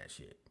cat doing that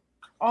shit.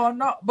 Oh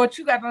no, but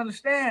you got to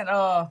understand,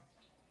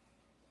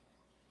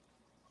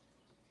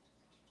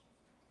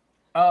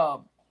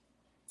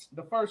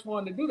 the first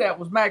one to do that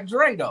was Mac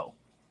Dre though.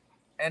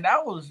 And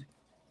that was,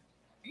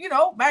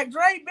 Mac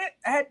Dre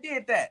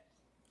did that.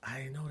 I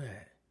didn't know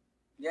that.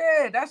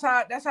 Yeah, that's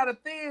how the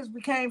Thins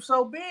became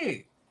so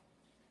big.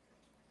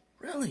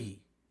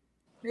 Really?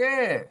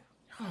 Yeah.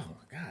 Oh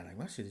my God! Like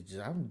my shit is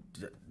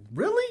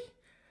really.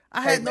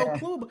 I had no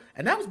clue,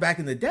 and that was back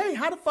in the day.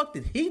 How the fuck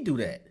did he do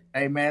that?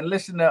 Hey man,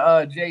 listen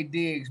to Jay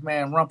Diggs,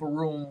 man, Rumper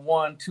Room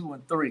 1, 2,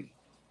 and 3.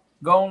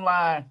 Go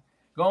online,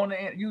 go on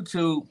to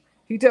YouTube.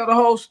 He tell the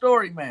whole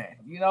story, man.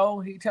 He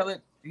tell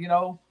it.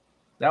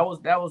 That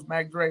was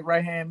Mac Dre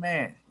right hand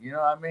man. You know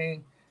what I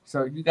mean?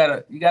 So you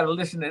gotta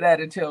listen to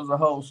that. It tells the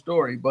whole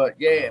story. But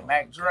yeah,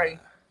 Mac Dre,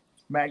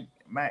 Mac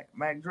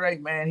Dre,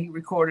 man, he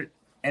recorded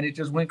and it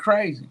just went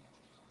crazy.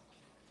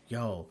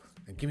 Yo,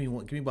 and give me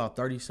about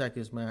 30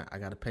 seconds, man. I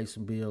gotta pay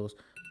some bills,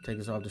 take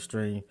us off the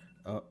stream,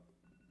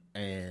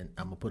 and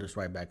I'm gonna put us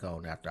right back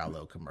on after our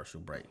little commercial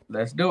break.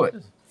 Let's do it.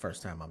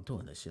 First time I'm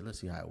doing this shit. Let's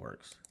see how it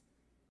works.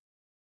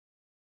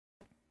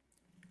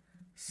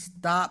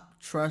 Stop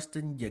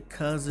trusting your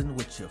cousin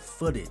with your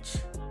footage.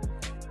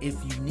 If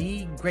you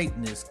need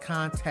greatness,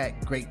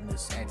 contact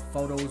greatness at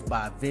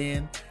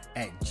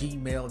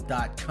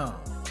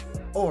photosbyven@gmail.com.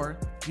 Or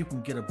you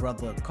can get a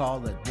brother a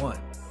call at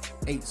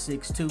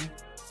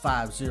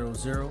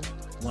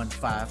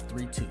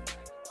 1-862-500-1532.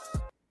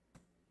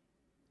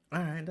 All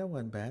right, that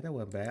wasn't bad.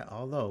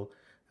 Although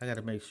I got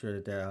to make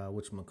sure that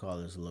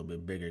whatchamacallit is a little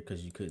bit bigger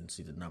because you couldn't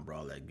see the number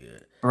all that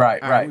good.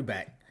 Right. All right, we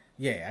back.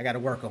 Yeah, I got to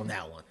work on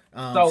that one.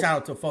 Shout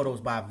out to Photos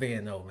by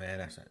Van, though, man.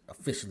 That's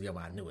officially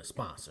my newest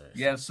sponsor.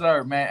 Yes,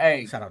 sir, man.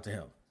 Hey, shout out to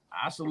him.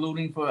 I salute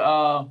him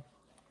for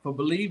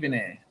believing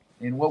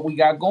in what we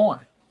got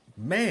going.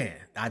 Man,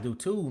 I do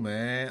too,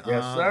 man.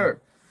 Yes, sir.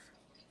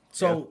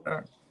 So, yes,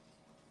 sir.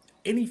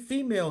 Any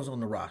females on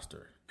the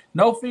roster?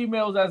 No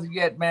females as of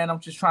yet, man. I'm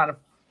just trying to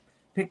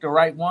pick the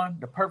right one,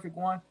 the perfect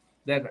one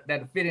that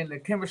fit in the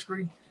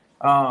chemistry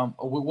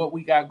with what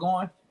we got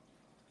going.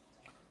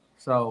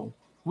 So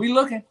we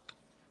looking.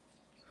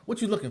 What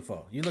you looking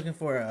for? You looking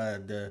for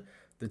the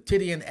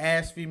titty and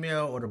ass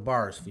female or the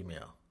bars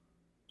female?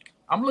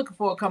 I'm looking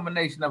for a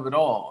combination of it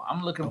all.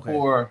 I'm looking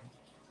for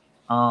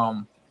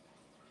a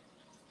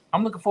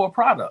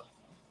product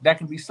that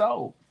can be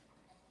sold.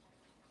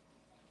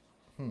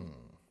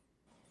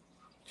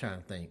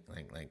 Trying to think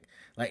like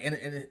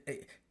and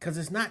because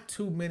it's not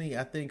too many.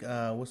 I think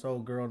what's the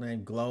old girl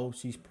named Glow?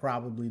 She's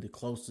probably the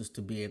closest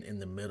to being in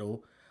the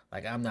middle.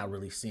 Like I'm not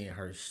really seeing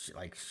her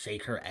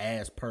shake her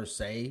ass per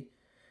se.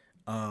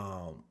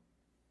 But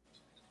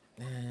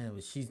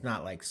she's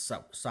not like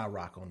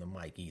Rock on the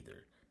mic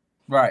either.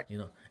 Right.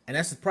 And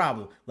that's the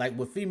problem. Like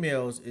with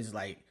females is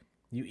like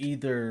you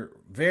either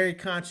very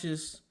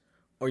conscious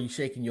or you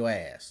shaking your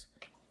ass.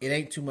 It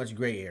ain't too much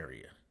gray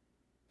area.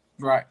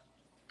 Right.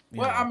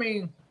 I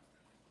mean,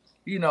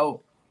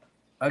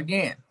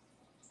 again,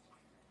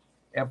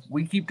 if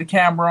we keep the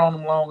camera on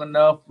them long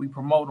enough, we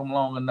promote them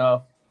long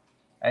enough,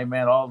 hey,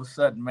 man, all of a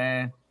sudden,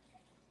 man,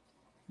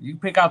 you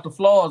pick out the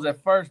flaws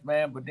at first,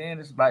 man, but then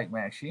it's like,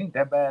 man, she ain't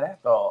that bad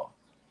after all.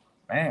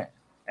 Man,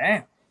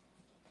 damn.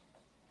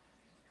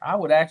 I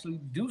would actually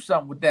do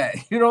something with that.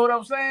 You know what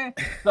I'm saying?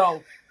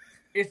 So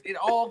it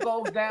all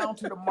goes down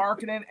to the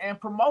marketing and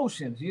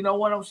promotions. You know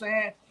what I'm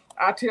saying?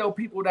 I tell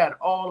people that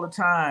all the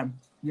time,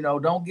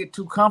 don't get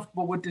too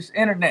comfortable with this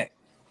internet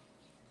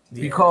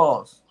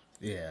because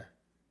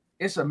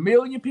it's a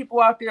million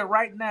people out there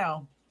right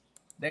now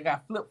that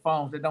got flip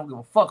phones that don't give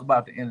a fuck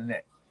about the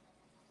internet.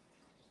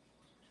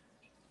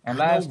 And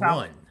last time,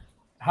 one.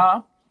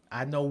 Huh?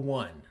 I know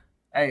one.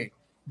 Hey,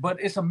 but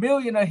it's a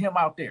million of him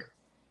out there.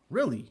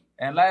 Really?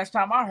 And last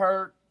time I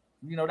heard,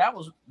 that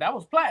was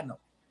platinum.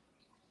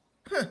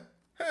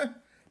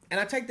 And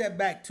I take that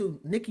back too.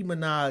 Nicki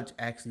Minaj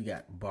actually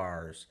got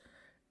bars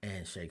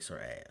and shakes her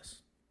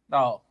ass.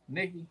 Oh,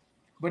 Nicki.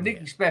 But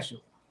Nicki's special.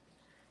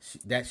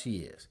 She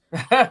is.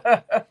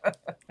 I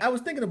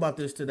was thinking about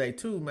this today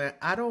too, man.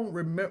 I don't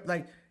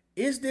remember,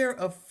 is there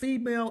a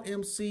female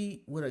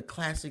MC with a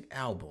classic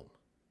album?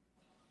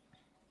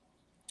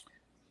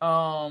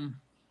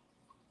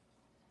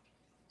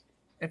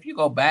 If you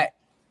go back,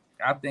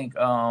 I think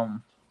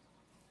the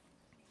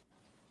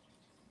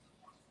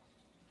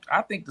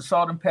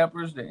Salt and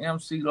Peppers, the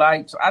MC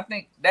Lights. I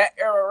think that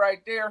era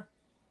right there,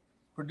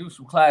 produced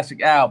some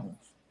classic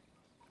albums.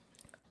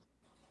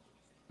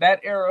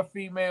 That era of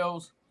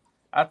females,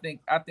 I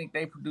think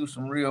they produced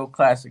some real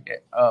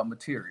classic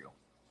material.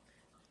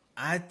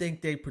 I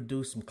think they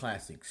produced some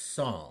classic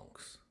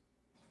songs.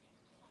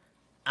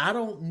 I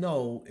don't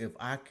know if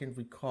I can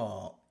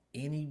recall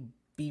any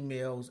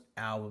females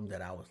album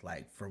that I was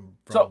like from.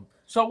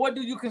 So what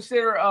do you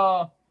consider?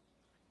 Are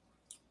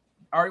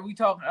we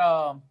talking?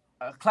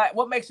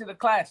 What makes it a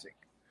classic?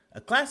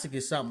 A classic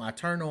is something I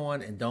turn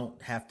on and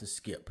don't have to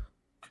skip.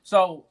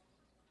 So,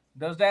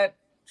 does that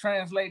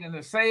translate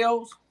into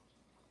sales?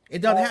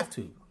 It doesn't have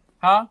to.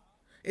 Huh?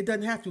 It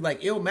doesn't have to.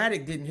 Like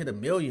Illmatic didn't hit 1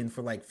 million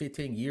for like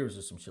 15 years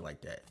or some shit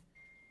like that.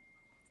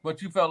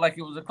 But you felt like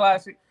it was a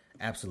classic?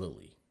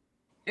 Absolutely.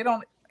 It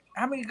on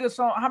how many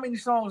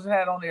songs it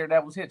had on there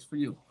that was hits for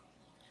you?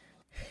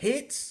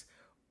 Hits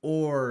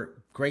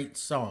or great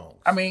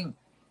songs? I mean,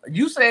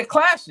 you said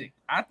classic.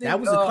 I think that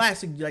was a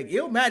classic. Like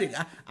Illmatic,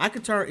 I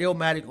could turn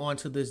Illmatic on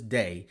to this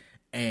day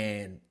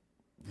and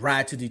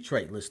ride to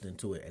Detroit listening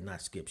to it and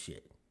not skip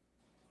shit.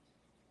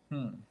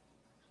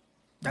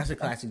 That's a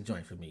classic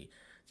joint for me.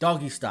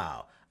 Doggy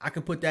Style. I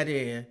could put that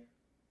in,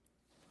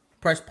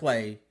 press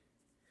play,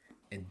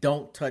 and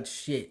don't touch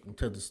shit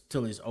until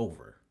it's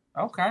over.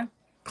 Okay.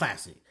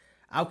 Classic.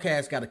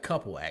 Outkast got a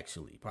couple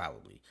actually,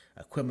 probably.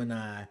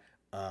 Aquemini,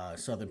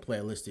 Southern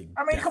Playalistic.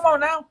 I mean, definitely. come on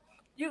now.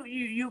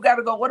 You got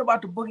to go. What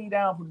about the Boogie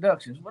Down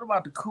Productions? What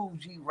about the Cool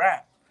G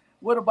Rap?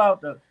 What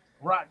about the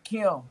Rock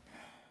Kim?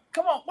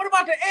 Come on. What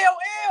about the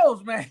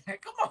LLs, man?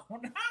 Come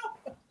on now.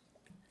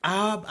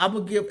 I'm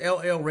gonna give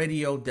LL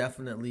Radio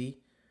definitely.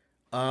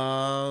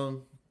 No,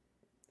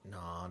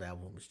 that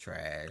one was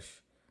trash.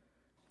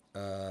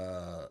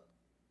 Mama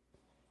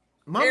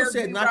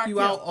Said Knock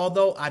You Out,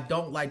 although I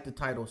don't like the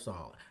title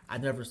song. I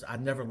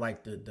never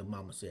liked the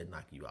Mama Said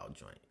Knock You Out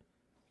joint.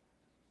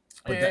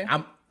 But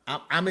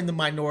I'm in the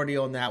minority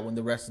on that one.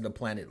 The rest of the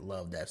planet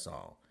loved that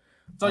song.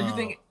 So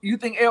you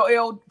think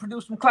LL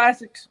produced some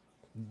classics?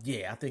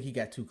 Yeah, I think he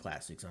got 2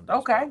 classics under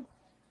Okay. his belt.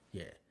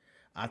 Yeah.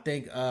 I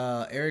think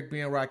Eric B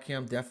and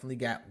Rakim definitely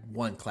got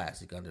 1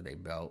 classic under their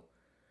belt.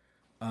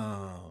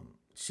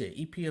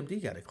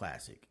 EPMD got a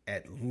classic.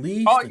 At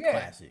least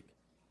classic.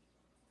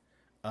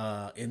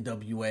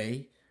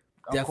 NWA.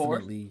 Of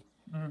definitely.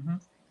 Mm-hmm.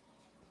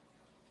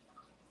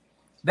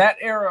 That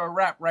era of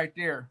rap right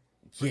there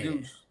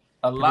produced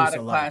a lot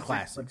of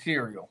classic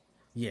material.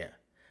 Yeah.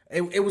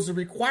 It was a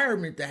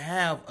requirement to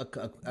have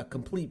a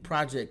complete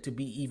project to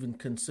be even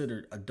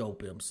considered a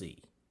dope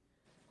MC.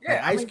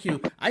 Yeah, like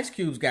Ice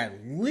Cube's got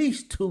at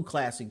least 2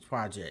 classic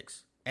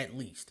projects, at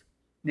least.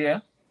 Yeah.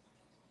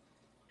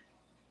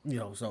 You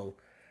know, so,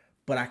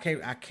 but I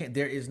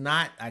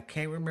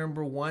can't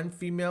remember one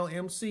female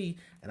MC,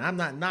 and I'm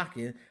not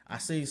knocking. I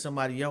see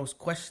somebody else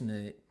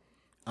questioning it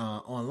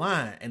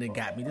online, and it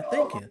got me to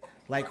thinking,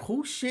 like,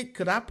 who shit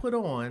could I put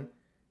on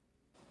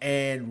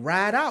and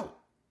ride out?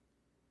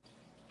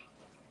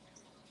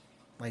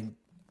 Like,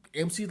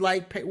 MC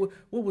Light,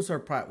 what was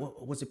her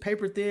was it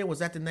Paper Thin? Was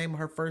that the name of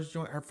her first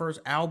joint, her first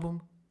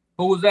album?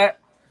 Who was that?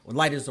 Well,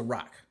 Light as a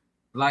Rock.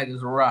 Light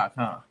as a Rock,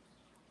 huh?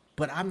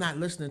 But I'm not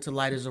listening to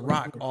Light as a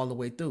Rock all the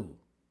way through.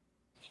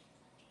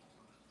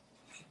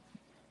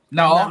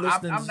 No, I'm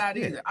not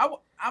either. I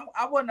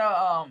wasn't.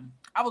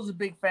 I was a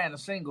big fan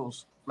of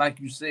singles, like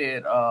you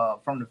said,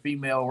 from the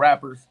female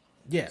rappers.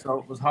 Yeah. So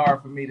it was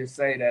hard for me to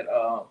say that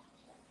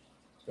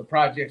the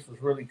projects was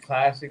really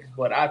classics.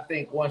 But I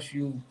think once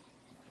you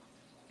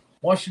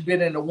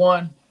get into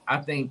one, I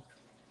think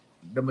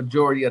the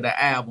majority of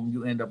the album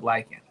you end up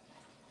liking.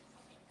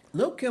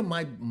 Lil' Kim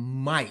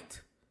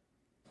might.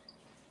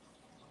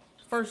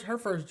 Her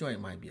first joint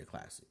might be a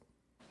classic.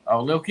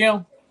 Oh, Lil'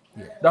 Kim?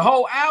 Yeah. The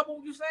whole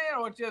album you saying,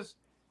 or just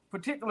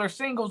particular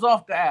singles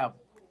off the album?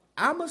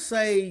 I'm gonna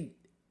say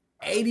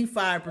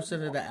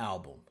 85% of the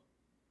album.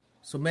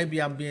 So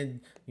maybe I'm being,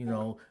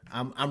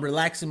 I'm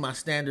relaxing my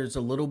standards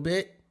a little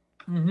bit.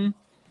 Mm-hmm.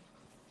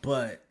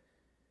 But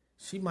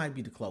she might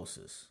be the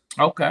closest.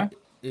 Okay.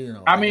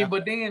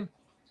 But then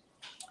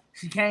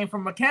she came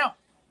from account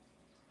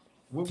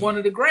with one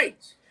of the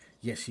greats.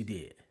 Yes, she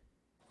did.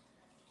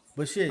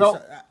 But shit. So,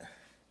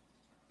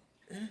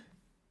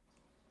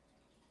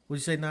 what'd you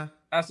say now?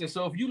 I said,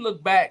 so if you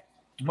look back,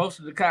 most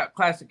of the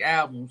classic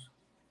albums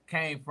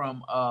came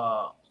from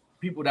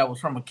people that was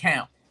from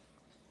account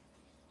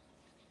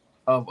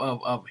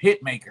of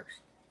hit makers.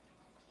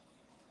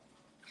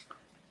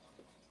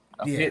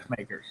 Hit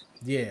makers.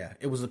 Yeah,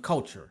 it was a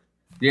culture.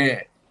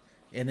 Yeah.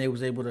 And they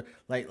was able to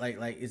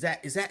was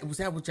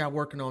that what y'all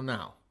working on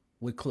now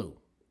with Clue?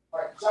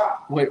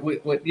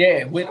 With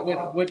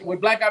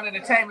Black Out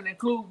Entertainment and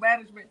Clue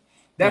Management,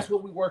 that's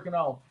what we're working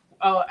on.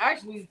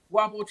 Actually,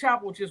 Wapo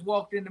Chapo just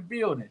walked in the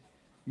building.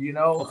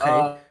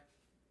 Okay.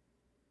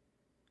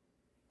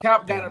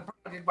 Chop got a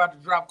project about to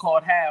drop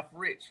called Half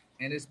Rich,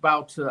 and it's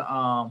about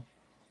to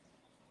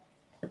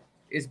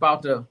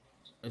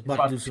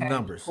do some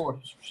numbers.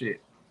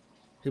 Shit.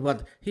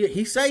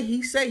 He say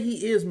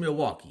he is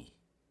Milwaukee.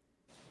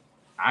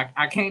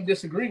 I can't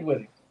disagree with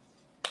him.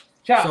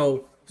 Chop,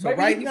 So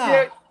right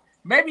now,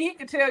 maybe he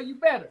can tell you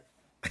better.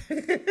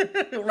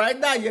 Right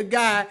now, your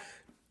guy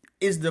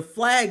is the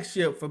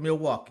flagship for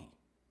Milwaukee.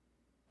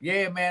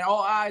 Yeah, man.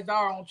 All eyes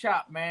are on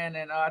Chop, man,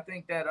 and I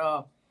think that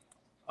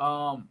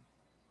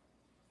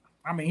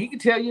I mean, he can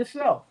tell you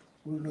himself.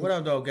 What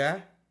up, though,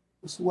 guy?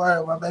 What's the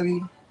word, my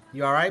baby?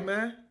 You all right,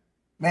 man?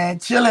 Man,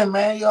 chilling,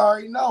 man. You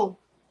already know.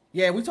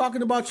 Yeah, we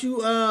talking about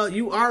you.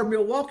 You are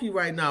Milwaukee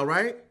right now,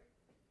 right?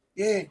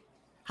 Yeah.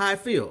 How I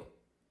feel?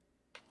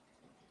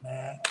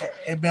 Man,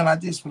 it been like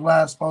this for the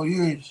last 4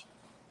 years.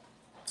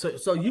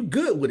 So you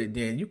good with it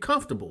then? You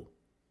comfortable?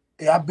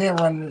 Yeah, I've been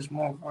running this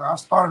motherfucker. I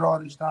started all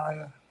this down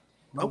here.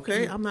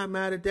 Okay, I'm not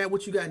mad at that.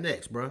 What you got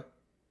next, bro?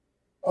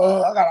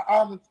 I got an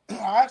album.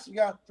 I actually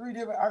got 3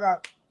 different. I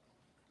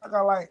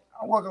got like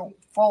I'm working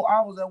 4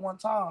 hours at one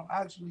time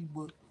actually,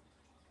 but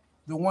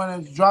the one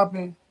that's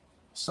dropping,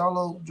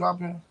 solo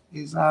dropping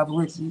is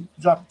Richie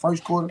dropping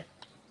first quarter.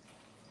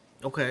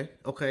 Okay.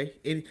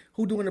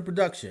 Who doing the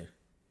production?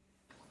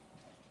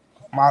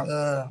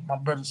 My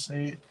brother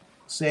said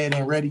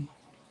and ready.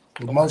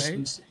 Okay.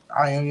 Mostly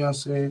I am young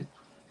said,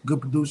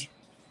 good producer.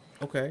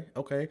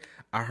 Okay.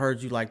 I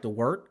heard you like to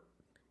work.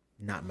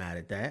 Not mad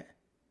at that.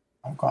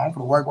 I'm calling for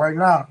the work right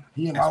now.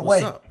 He in That's my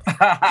what's way.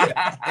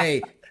 up.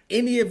 Hey,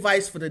 any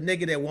advice for the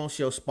nigga that wants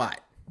your spot?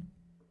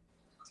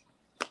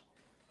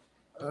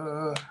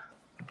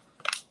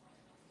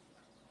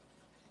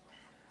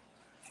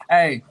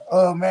 Hey.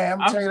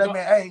 Man, I'm telling you that,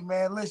 man. Hey,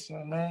 man,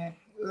 listen, man.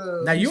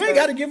 Now you ain't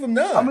got to give him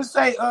none. I'm gonna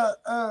say,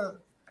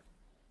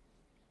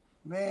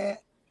 man,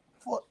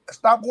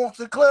 stop going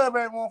to the club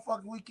every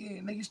motherfucking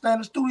weekend. Niggas stay in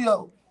the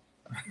studio.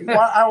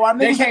 Why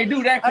they niggas, can't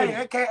do that.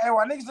 Hey,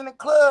 why niggas in the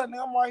club?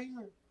 Nigga, I'm right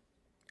here.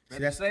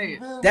 See,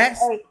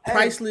 that's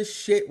priceless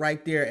shit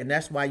right there, and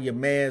that's why your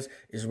man's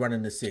is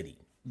running the city.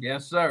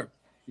 Yes, sir.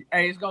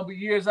 Hey, it's gonna be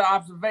years of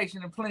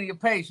observation and plenty of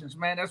patience,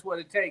 man. That's what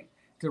it takes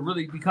to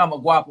really become a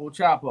Guapo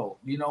Chapo.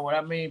 You know what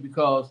I mean?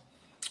 Because,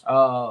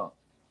 I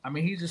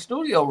mean, he's a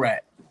studio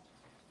rat.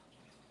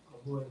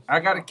 I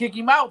gotta kick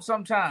him out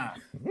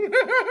sometime.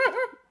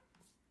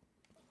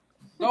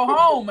 Go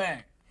home,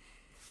 man.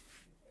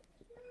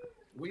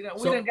 We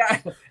done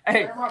got.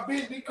 Hey, my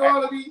bitch be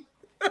calling me.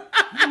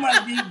 You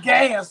might be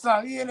gay or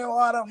something. You know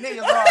all them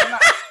niggas all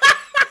night.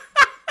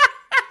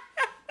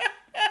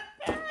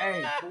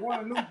 Hey,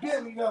 want a new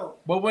Billy though.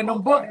 But when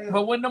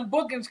them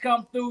bookings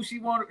come through, she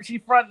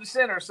front and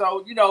center.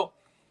 So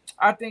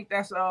I think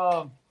that's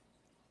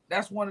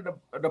one of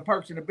the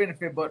perks and the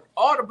benefit. But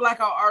all the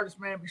blackout artists,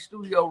 man, be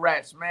studio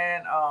rats,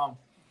 man.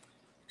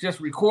 Just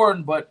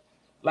recording, but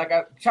like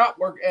chop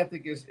work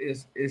ethic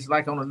is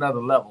like on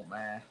another level,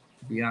 man.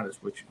 To be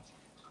honest with you.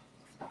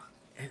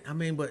 And I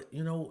mean, but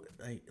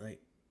like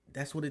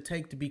that's what it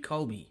takes to be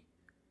Kobe,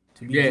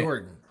 to be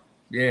Jordan.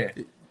 Yeah.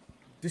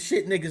 The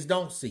shit niggas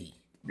don't see.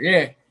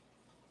 Yeah.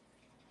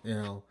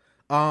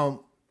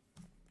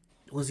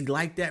 Was he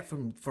like that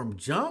from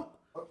jump?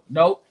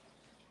 Nope.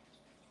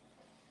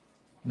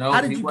 No.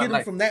 How did you get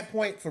him from that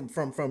point,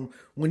 from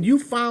when you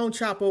found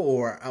Chapo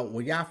or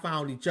when y'all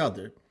found each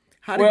other?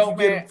 How did you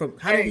get him from?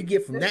 How did he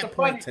get from that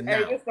point to now?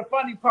 Hey, it's the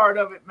funny part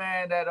of it,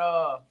 man.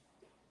 That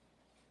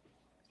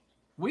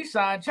we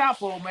signed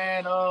Chapo,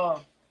 man.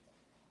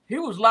 He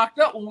was locked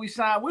up when we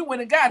signed. We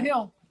went and got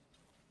him.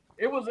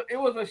 It was a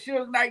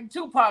Suge Knight and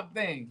Tupac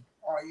thing.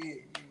 Oh yeah.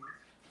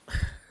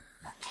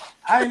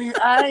 I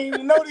ain't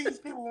even know these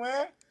people,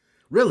 man.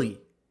 Really?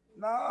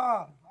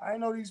 Nah, I ain't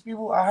know these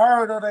people. I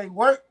heard of they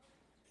work.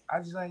 I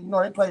just ain't,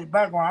 they played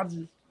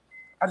background.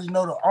 I just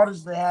know the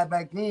artists they had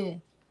back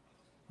then,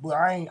 but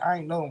I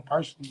ain't know them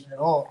personally at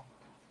all.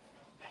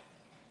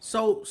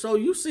 So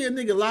you see a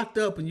nigga locked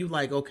up and you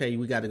like, okay,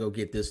 we got to go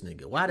get this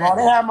nigga. Why that? No,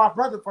 they had my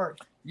brother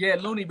first. Yeah,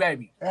 Looney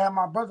Baby. They had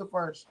my brother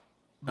first.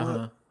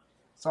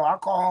 So I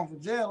call home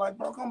from jail, like,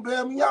 bro, come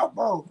bail me out,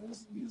 bro.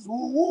 He's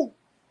woo-woo.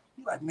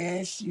 He like,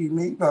 man, shit,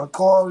 man, you better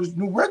call this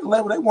new record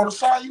label. They want to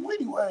sign you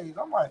anyways.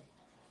 I'm like,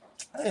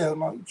 hell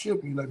no, you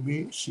tripping. He like,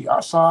 man, shit, I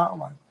sign. I'm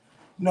like,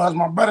 it's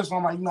my brother, so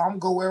I'm like, I'm going to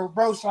go wherever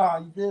bro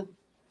sign, you feel me?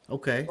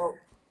 Okay.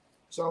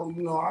 So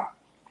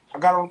I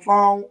got on the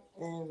phone,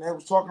 and they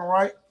was talking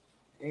right,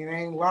 and they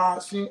ain't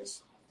lied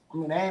since. I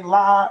mean, they ain't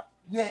lied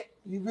yet,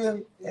 you feel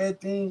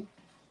me?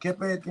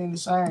 Kept everything the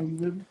same, you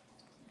feel me?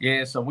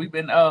 Yeah, so we've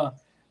been,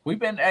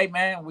 hey,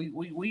 man, we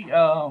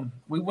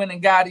went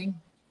and got him.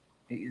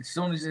 As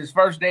soon as his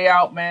first day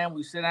out, man,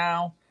 we sit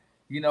down,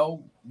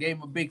 gave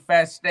him a big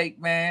fat steak,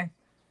 man.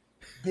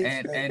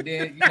 And then,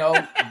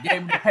 gave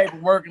him the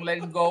paperwork and let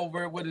him go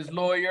over it with his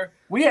lawyer.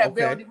 We had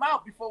bailed him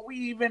out before we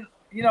even,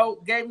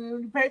 gave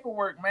him the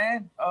paperwork,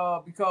 man.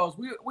 Because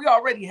we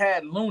already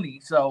had Looney,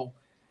 so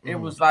it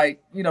was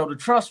like, the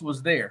trust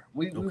was there.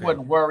 We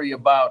wouldn't worry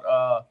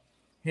about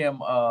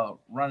him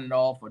running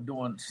off or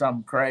doing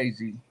something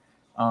crazy.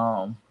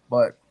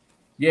 But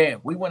yeah,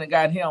 we went and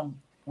got him.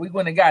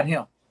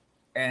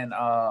 And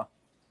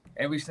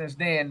ever since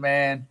then,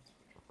 man,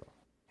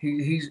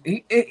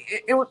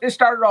 it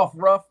started off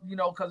rough,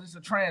 because it's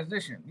a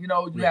transition. You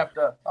have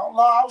to. Don't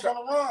lie, I was on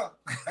the run.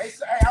 They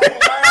say, hey, I was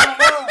on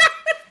the run.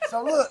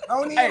 So look,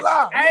 don't even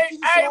lie. I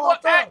ain't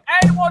want to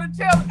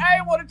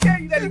tell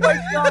you that he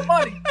wasted your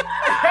money.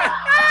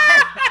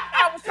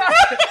 I was trying.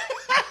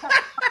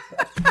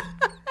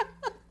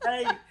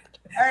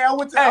 I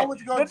went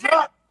to go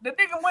drop. The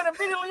nigga went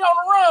immediately on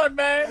the run,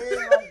 man.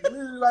 Yeah,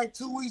 literally like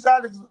 2 weeks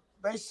out,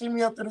 they sent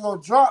me up there to go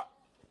drop,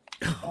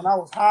 and I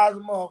was high as a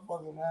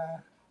motherfucker,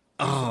 man.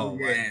 Oh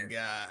my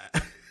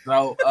God.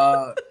 So,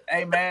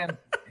 hey man,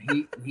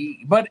 he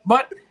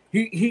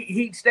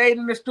stayed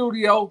in the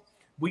studio.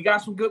 We got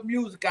some good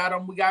music out of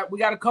him. We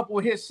got a couple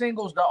of his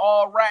singles, the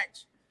All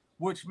Racks,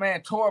 which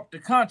man tore up the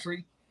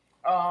country.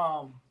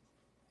 Out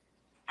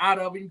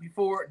of him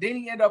before. Then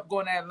he ended up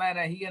going to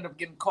Atlanta. He ended up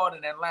getting caught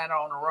in Atlanta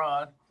on the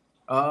run.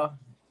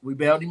 We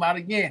bailed him out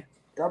again.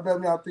 Y'all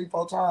bailed me out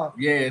 3-4 times.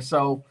 Yeah,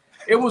 so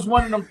it was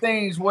one of them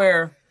things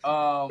where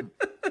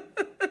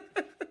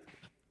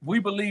we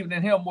believed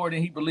in him more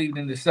than he believed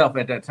in himself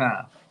at that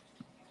time.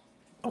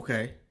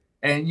 Okay.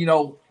 And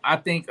I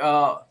think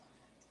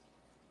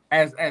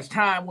as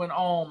time went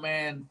on,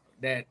 man,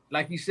 that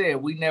like you said,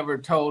 we never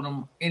told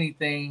him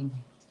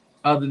anything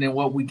other than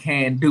what we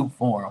can do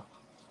for him.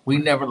 We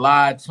never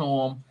lied to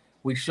him.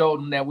 We showed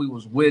him that we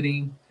was with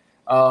him.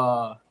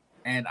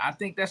 And I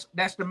think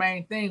that's the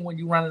main thing when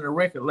you running a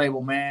record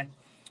label, man.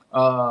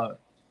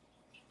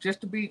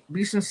 Just to be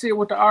sincere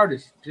with the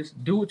artist.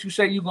 Just do what you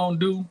say you're gonna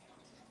do,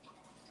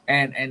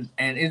 and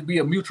it be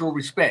a mutual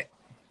respect.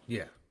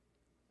 Yeah.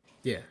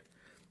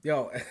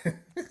 Yo, that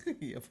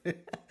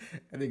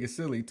nigga's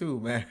silly too,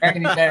 man. Hey,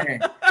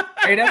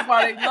 that's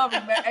why they love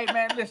him, man. Hey,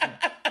 man, listen.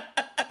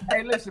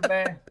 Hey, listen,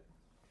 man.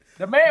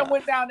 The man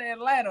went down to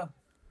Atlanta.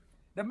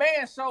 The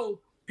man, so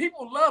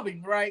people love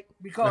him, right?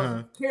 Because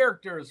his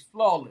character is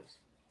flawless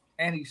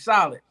and he's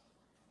solid.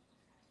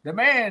 The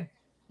man,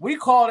 we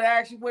called it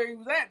actually where he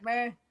was at,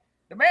 man.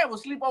 The man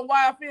was sleep on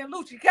YFN and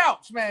Lucci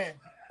couch, man.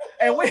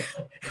 And we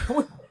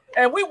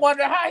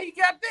wondered how he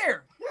got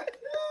there.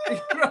 You know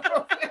what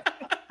I'm saying?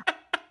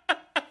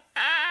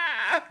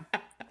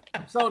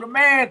 So the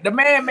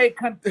man made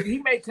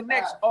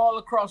connects all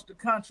across the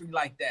country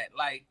like that.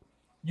 Like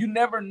you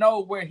never know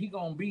where he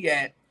gonna be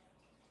at,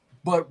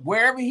 but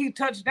wherever he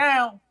touched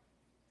down,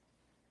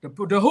 the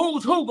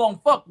who's who gonna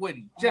fuck with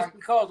him just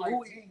because of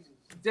who he,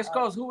 just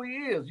because who he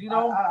is, you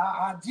know.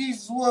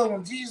 Jesus was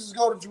when Jesus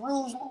go to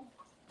Jerusalem.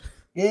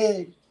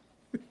 Yeah,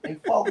 they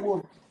fuck with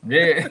him.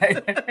 Yeah.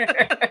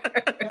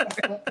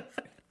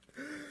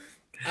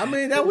 I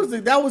mean, that was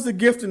a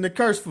gift and a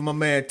curse for my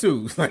man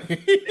too. Yeah,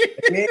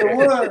 it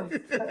was.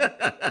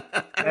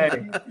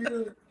 Hey.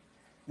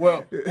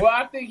 Well,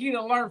 I think he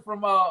done learned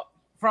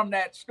from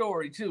that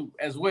story too,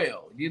 as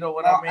well. You know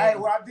what I mean? Hey,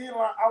 what I did,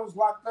 I was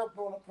locked up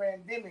during the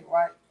pandemic,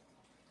 right?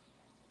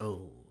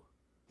 Oh.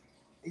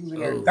 He was in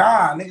there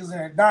dying. Niggas in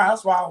there dying.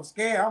 That's why I was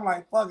scared. I'm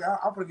like, fuck it,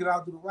 I'm gonna get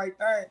out and do the right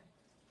thing.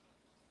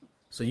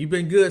 So you've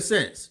been good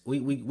since.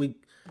 We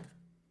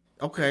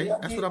okay. Yeah,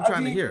 that's what I'm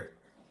trying to hear.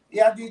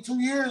 Yeah, I did 2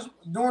 years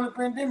during the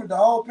pandemic, the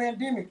whole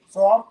pandemic.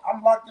 So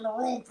I'm locked in a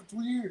room for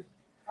 2 years.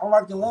 I'm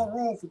locked in one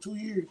room for 2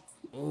 years.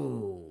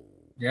 Oh.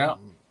 Yeah.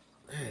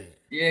 Man.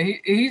 Yeah,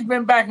 he's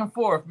been back and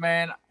forth,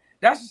 man.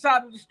 That's the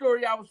side of the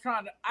story I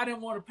didn't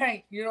want to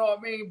paint, you know what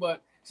I mean?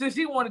 But since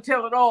he wanted to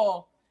tell it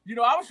all,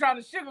 I was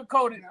trying to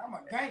sugarcoat it. Man, I'm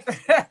a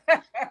gangster.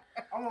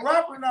 I'm a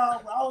rapper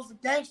now, but I was a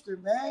gangster,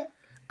 man.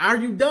 Are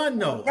you done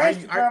though? Are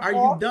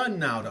you done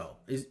now though?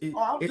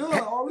 I'm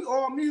done. We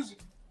all music.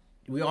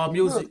 We all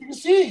music. Look, you can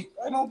see,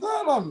 ain't no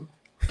gun on me.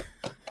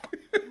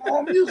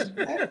 All music,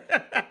 man.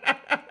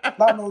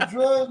 Not no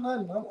drugs,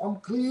 nothing. I'm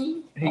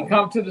clean. He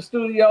come to the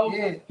studio.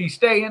 Yeah. He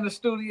stay in the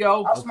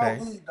studio. I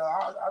smoke weed, though.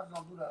 I just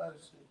don't do the other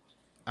shit.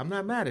 I'm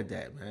not mad at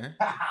that, man.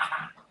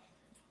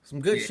 Some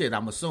good shit,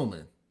 I'm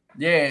assuming.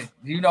 Yeah,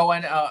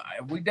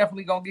 and we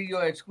definitely gonna give you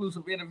an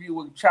exclusive interview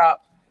with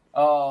Chop.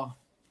 Well,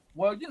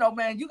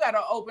 man, you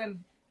gotta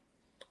open.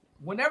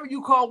 Whenever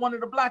you call one of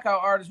the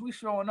blackout artists, we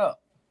showing up.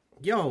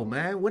 Yo,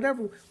 man,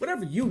 whatever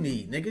you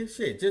need, nigga.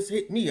 Shit, just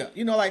hit me up.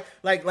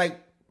 Like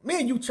me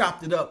and you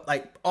chopped it up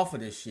like off of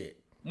this shit.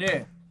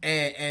 Yeah.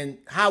 And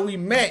how we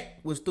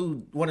met was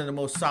through one of the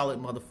most solid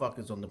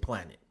motherfuckers on the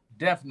planet.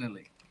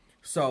 Definitely.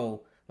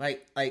 So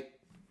like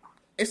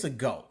it's a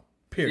go.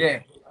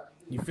 Period. Yeah.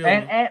 You feel me?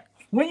 And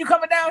when you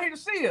coming down here to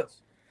see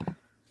us?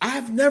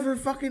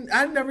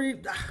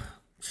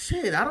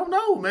 Shit, I don't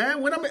know,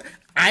 man.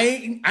 I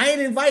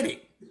ain't invited.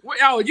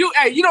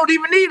 You don't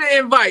even need an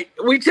invite.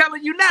 We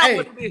telling you now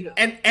what it is.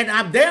 And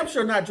I'm damn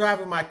sure not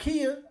driving my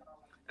Kia.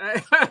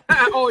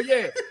 Oh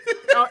yeah.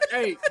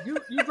 Hey,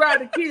 you drive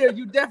the Kia,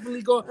 you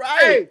definitely go. Right.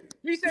 Hey,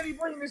 he said he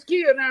bringing his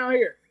Kia down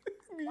here.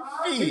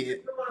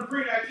 Shit.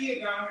 Bring that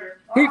kid down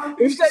here.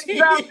 He said he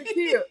drives the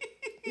Kia.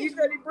 He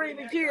said he bring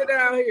the Kia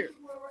down here.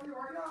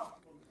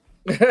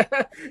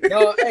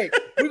 No, hey,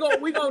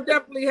 we gonna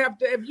definitely have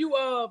to. If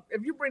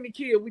you bring the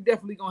Kia, we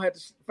definitely gonna have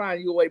to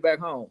find you a way back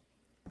home.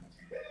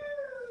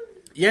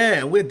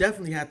 Yeah, we'll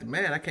definitely have to,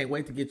 man. I can't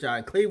wait to get y'all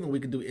in Cleveland. We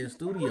can do in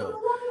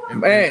studio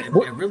and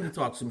really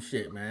talk some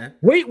shit, man.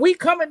 We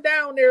coming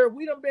down there.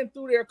 We done been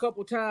through there a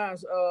couple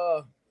times,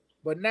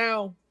 but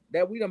now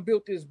that we done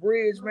built this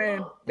bridge,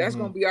 man. That's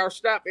gonna be our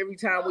stop every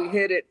time we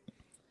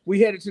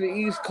headed to the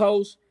East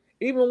Coast.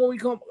 Even when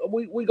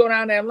we go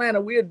down to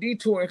Atlanta, we'll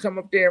detour and come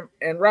up there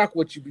and rock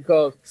with you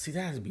because see,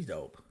 that'd be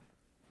dope.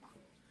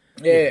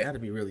 Yeah,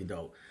 that'd be really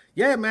dope.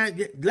 Yeah, man.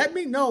 Let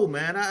me know,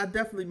 man. I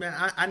definitely,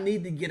 man. I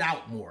need to get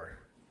out more.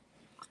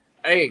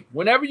 Hey,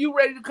 whenever you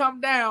ready to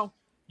come down,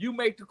 you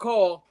make the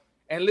call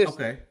and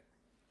listen. Okay.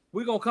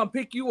 We're gonna come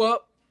pick you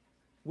up.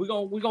 We're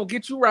gonna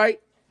get you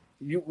right.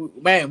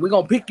 We're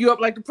gonna pick you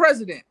up like the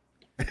president.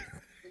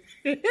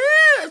 Yeah,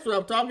 that's what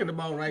I'm talking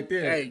about right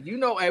there. Hey,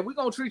 we're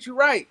gonna treat you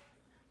right.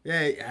 Yeah,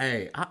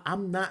 hey,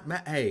 I'm not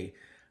mad. Hey,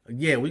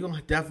 yeah, we're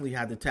gonna definitely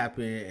have to tap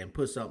in and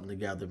put something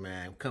together,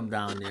 man. Come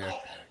down there,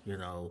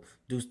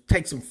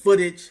 take some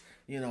footage,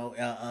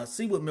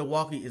 see what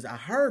Milwaukee is. I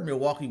heard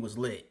Milwaukee was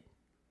lit.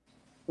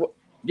 Well,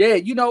 yeah,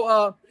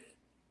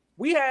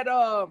 we had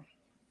the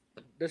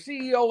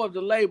CEO of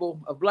the label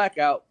of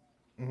Blackout.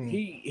 Mm-hmm.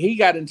 He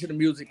got into the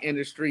music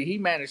industry. He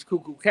managed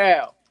Cuckoo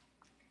Cow.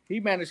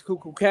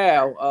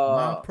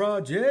 My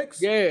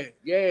projects. Yeah.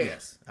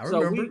 Yes, I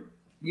remember.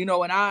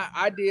 So and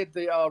I did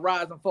the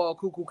Rise and Fall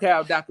Cuckoo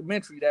Cow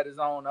documentary that is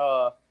on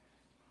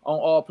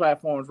all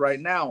platforms right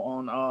now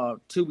on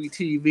Tubi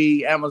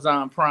TV,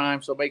 Amazon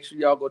Prime. So make sure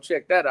y'all go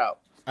check that out.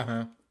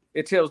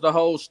 It tells the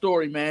whole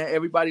story, man.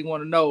 Everybody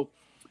want to know,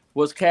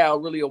 was Cal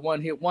really a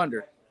one-hit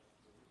wonder?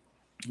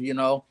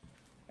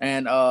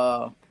 And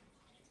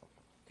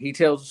he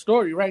tells the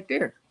story right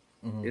there.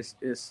 Mm-hmm.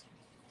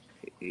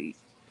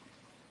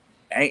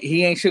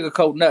 He ain't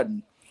sugarcoat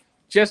nothing.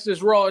 Just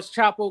as raw as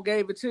Chapo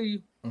gave it to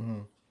you,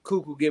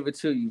 Cuckoo give it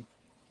to you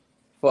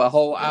for a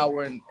whole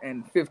hour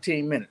and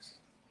 15 minutes.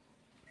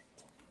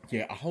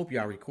 Yeah, I hope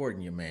y'all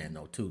recording your man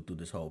though too through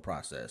this whole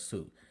process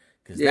too,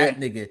 because that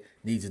nigga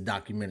needs a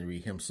documentary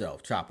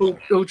himself. Chapo.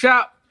 Who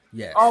Chop?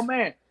 Yes. Oh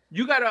man,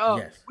 you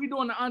gotta. Yes. We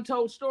doing the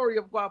untold story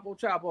of Guapo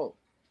Chapo.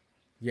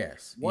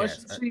 Yes.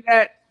 Once you see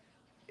that,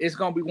 it's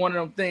gonna be one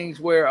of them things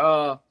where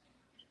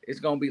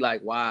it's gonna be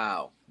like,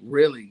 wow,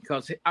 really?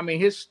 Because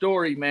his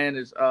story, man,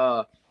 is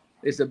a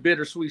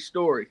bittersweet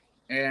story,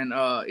 and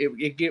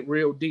it get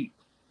real deep.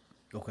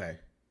 Okay.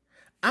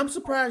 I'm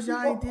surprised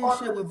y'all ain't did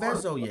shit with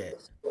Vezzo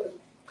yet.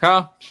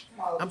 Huh?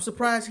 I'm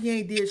surprised he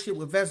ain't did shit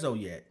with Vezzo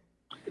yet.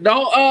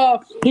 No,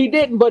 he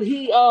didn't, but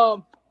his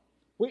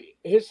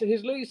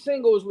lead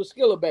single is with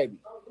Skilla Baby.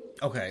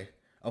 Okay,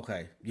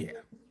 yeah.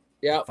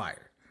 Yep.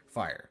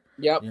 Fire.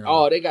 Yep.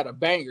 Oh, they got a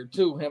banger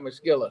too, him and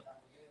Skilla.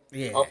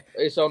 Yeah.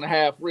 It's on the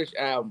Half Rich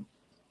album.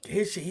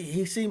 He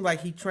seemed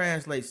like he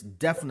translates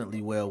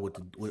definitely well with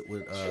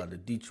the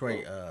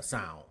Detroit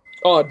sound.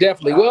 Oh,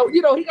 definitely. Well,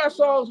 he got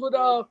songs with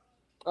a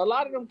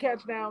lot of them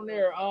cats down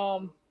there.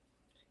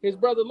 His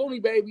brother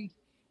Looney Baby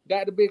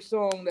got the big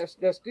song that's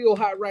still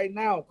hot right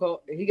now.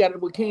 He got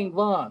it with King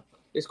Von.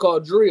 It's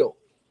called Drill.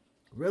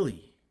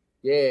 Really?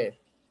 Yeah.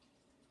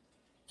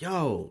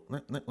 Yo,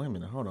 wait a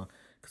minute, hold on.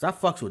 Because I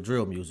fucks with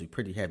drill music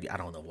pretty heavy. I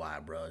don't know why,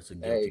 bro. It's a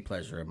guilty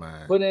pleasure of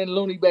mine. Put in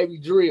Looney Baby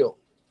Drill.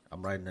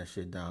 I'm writing that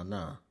shit down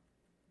now.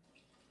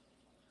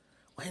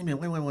 Wait a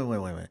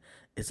minute.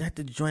 Is that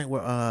the joint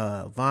where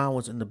Von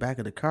was in the back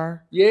of the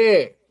car?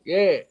 Yeah.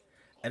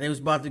 And they was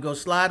about to go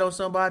slide on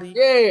somebody?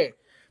 Yeah.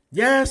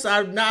 Yes,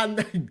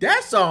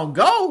 that song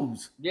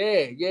goes.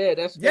 Yeah.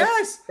 That's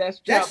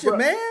your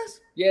man's?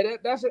 Yeah,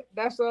 that's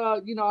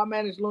I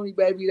manage Looney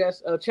Baby.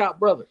 That's Chop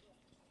brother.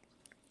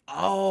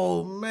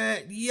 Oh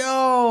man,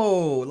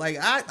 yo, like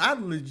I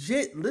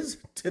legit listen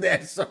to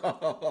that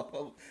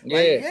song.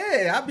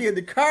 Yeah, I be in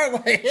the car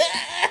like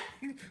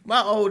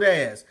my old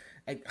ass.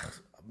 Like,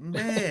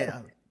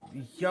 man,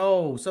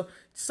 yo, so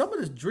some of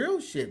this drill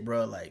shit,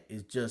 bro, like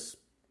it's just.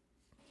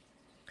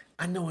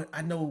 I know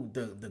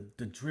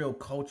the drill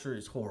culture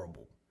is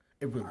horrible.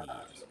 It really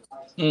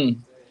is.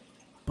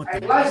 But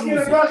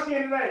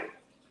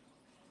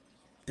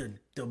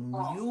the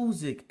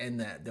music and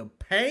the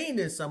pain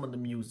in some of the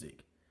music.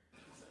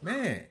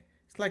 Man,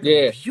 it's like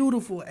a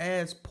beautiful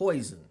ass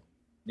poison.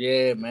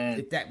 Yeah, man.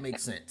 If that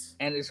makes sense.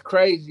 And it's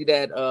crazy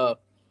that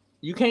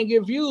you can't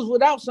get views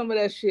without some of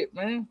that shit,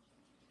 man.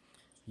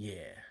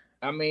 Yeah.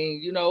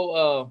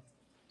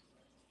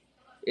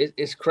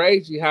 It's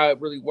crazy how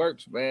it really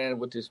works, man,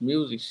 with this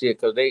music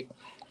shit. Because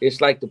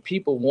it's like the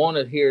people want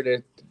to hear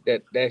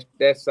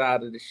that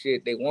side of the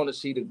shit. They want to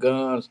see the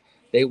guns.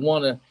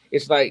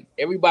 It's like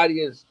everybody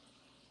is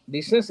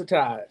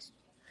desensitized.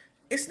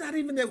 It's not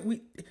even that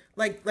we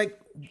like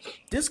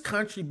this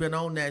country been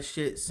on that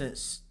shit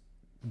since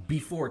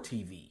before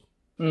TV.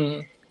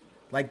 Mm-hmm.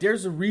 Like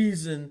there's a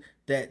reason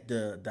that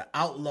the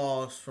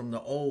outlaws from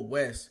the old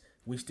West,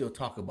 we still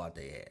talk about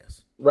their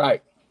ass.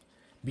 Right.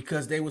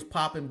 Because they was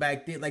popping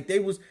back then. Like they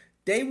was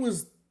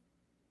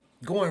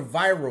going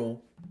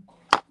viral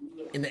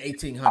in the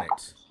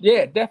 1800s.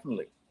 Yeah,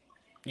 definitely.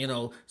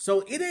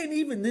 So it ain't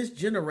even this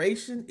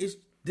generation. It's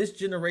this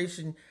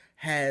generation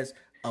has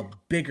a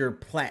bigger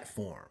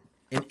platform.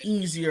 An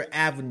easier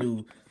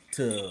avenue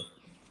to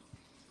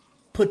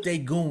put their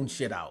goon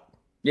shit out.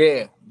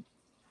 Yeah,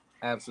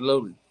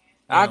 absolutely.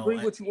 I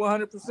agree with you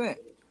 100%.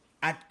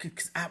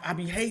 I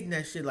be hating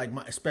that shit. Like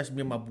especially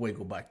me and my boy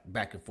go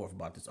back and forth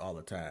about this all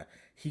the time.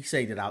 He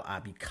say that I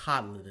be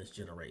coddling this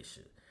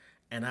generation,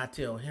 and I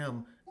tell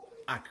him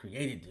I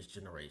created this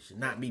generation,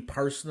 not me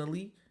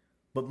personally,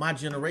 but my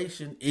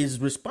generation is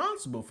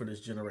responsible for this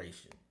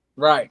generation.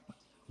 Right.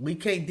 We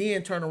can't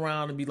then turn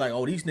around and be like,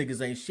 oh, these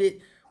niggas ain't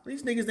shit.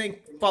 These niggas ain't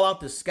fall out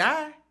the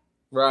sky.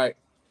 Right.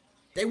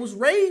 They was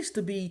raised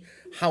to be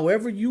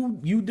however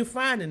you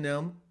defining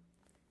them,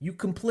 you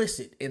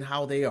complicit in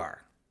how they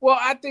are. Well,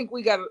 I think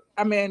we got to,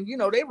 I mean,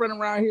 they run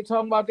around here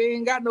talking about they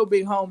ain't got no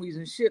big homies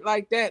and shit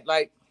like that.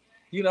 Like,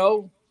 we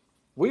were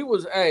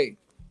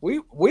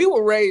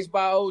raised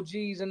by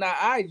OGs and not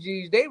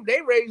IGs. They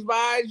raised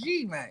by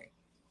IG, man.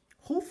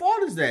 Who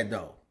fault is that,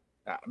 though?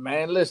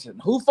 Man, listen,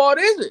 who fault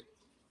is it?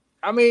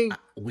 I mean,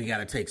 we got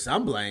to take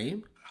some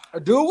blame.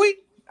 Do we?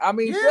 I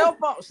mean, yeah.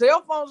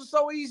 cell phones are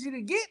so easy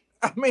to get.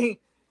 I mean,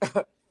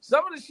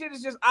 some of the shit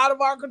is just out of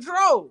our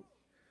control.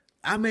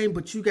 I mean,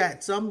 but you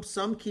got some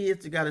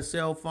kids that got a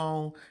cell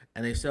phone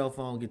and their cell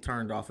phone get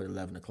turned off at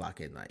 11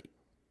 o'clock at night.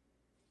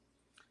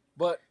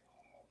 But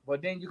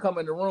then you come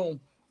in the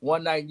room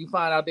one night and you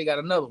find out they got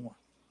another one.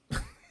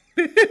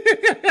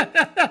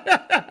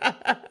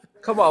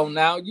 Come on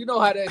now. You know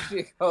how that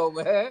shit go,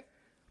 man.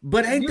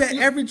 But ain't that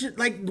average?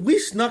 Like, we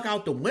snuck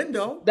out the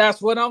window.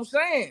 That's what I'm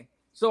saying.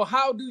 So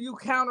how do you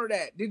counter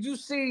that? Did you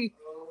see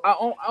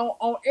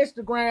on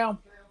Instagram?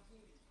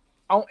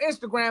 On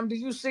Instagram, did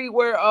you see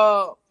where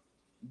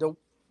the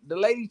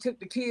lady took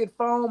the kid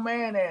phone,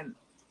 man,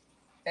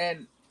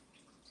 and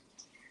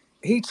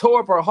he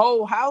tore up her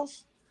whole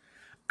house?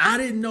 I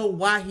didn't know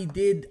why he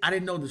did. I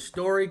didn't know the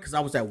story because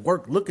I was at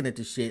work looking at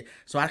the shit,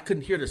 so I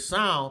couldn't hear the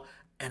sound,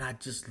 and I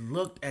just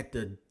looked at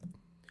the.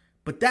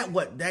 But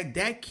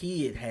that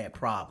kid had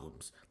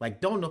problems.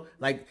 Like, don't know.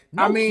 Like,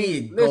 no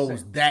kid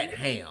goes that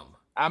ham.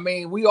 I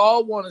mean, we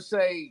all want to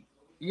say,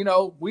 we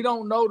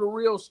don't know the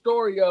real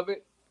story of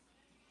it.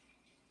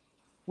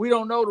 We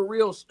don't know the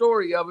real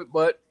story of it,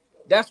 but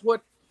that's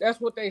what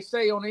they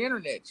say on the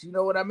internet. You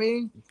know what I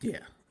mean? Yeah.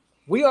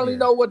 We only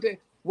know what the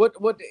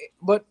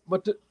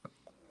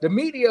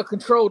media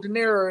controlled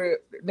the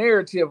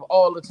narrative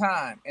all the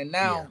time, and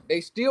now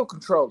they still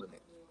controlling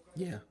it.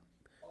 Yeah.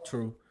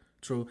 True.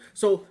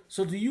 So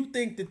do you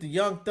think that the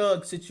Young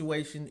Thug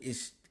situation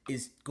is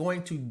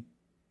going to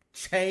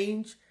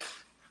change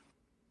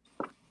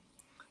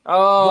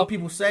what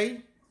people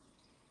say?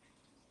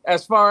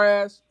 As far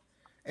as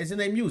in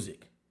their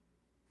music?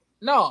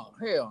 No,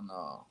 hell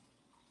no.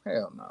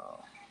 Hell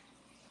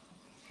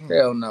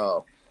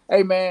no.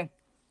 Hey man,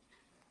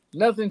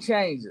 nothing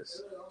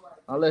changes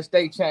unless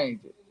they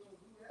change it.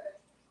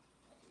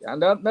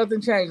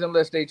 Nothing changes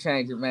unless they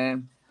change it,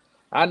 man.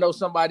 I know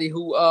somebody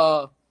who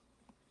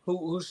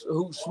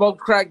smoked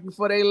crack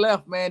before they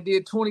left, man,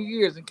 did 20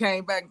 years and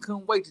came back and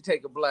couldn't wait to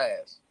take a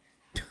blast.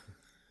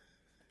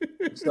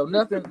 So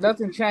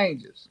nothing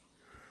changes.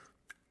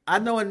 I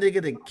know a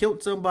nigga that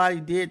killed somebody,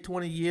 did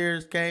 20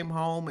 years, came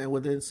home, and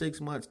within 6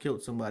 months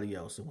killed somebody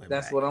else and went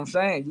That's back. what I'm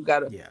saying. You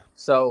gotta. Yeah.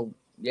 So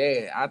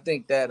yeah, I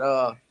think that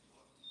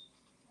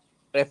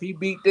if he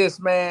beat this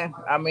man,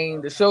 I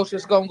mean the show's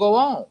just gonna go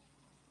on.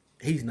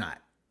 He's not.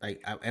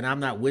 And I'm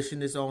not wishing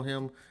this on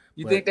him.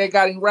 You think they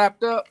got him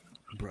wrapped up?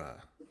 Bruh.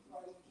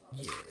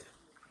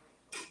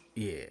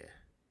 Yeah.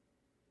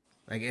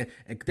 Like,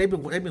 and they've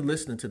been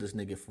listening to this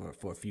nigga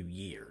for a few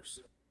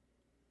years.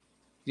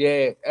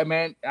 Yeah,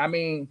 man. I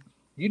mean,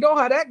 you know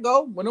how that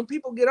go. When them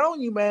people get on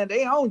you, man,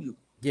 they own you.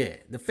 Yeah,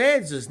 the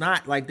feds is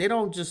not like they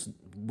don't just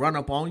run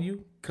up on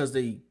you because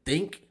they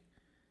think.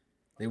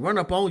 They run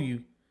up on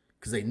you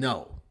because they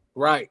know.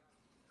 Right.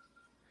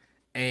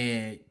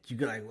 And you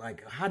got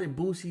like how did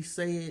Boosie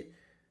say it?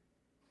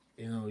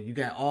 You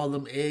got all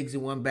them eggs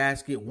in one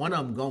basket. One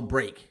of them gonna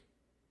break.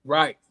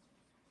 Right.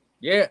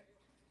 Yeah.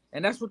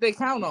 And that's what they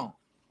count on.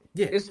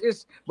 Yeah.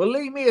 It's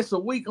believe me, it's a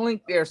weak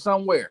link there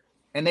somewhere,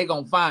 and they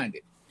gonna find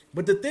it.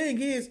 But the thing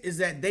is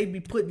that they be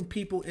putting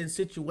people in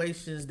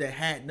situations that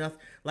had nothing.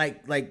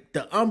 Like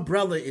the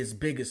umbrella is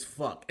big as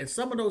fuck, and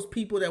some of those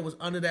people that was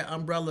under that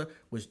umbrella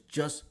was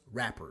just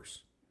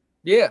rappers.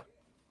 Yeah.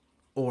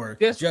 Or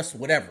just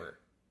whatever.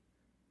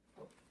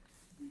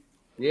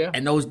 Yeah.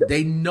 And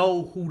they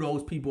know who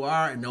those people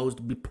are, and those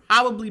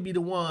probably be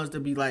the ones to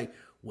be like,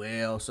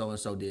 well, so and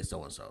so did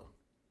so and so.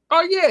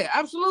 Oh yeah,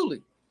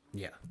 absolutely.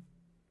 Yeah.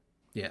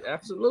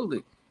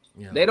 Absolutely.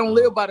 They don't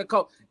live by the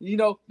code. They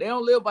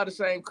don't live by the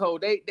same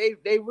code. They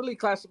really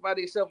classify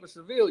themselves as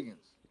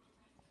civilians.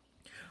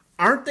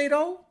 Aren't they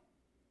though?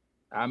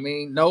 I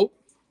mean, nope.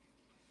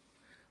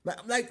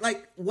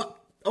 Like what?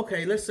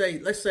 Okay, let's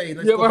say.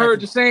 You ever heard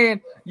the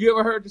saying?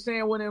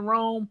 When in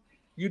Rome,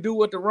 you do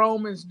what the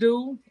Romans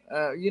do.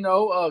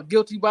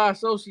 Guilty by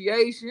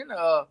association.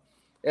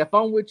 If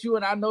I'm with you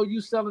and I know you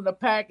selling a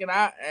pack and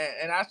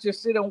I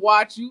just sit and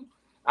watch you,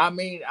 I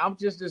mean, I'm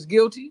just as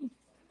guilty.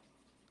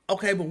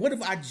 Okay, but what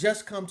if I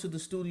just come to the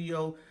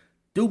studio,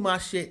 do my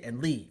shit,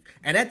 and leave?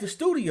 And at the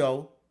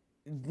studio,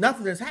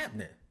 nothing is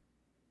happening.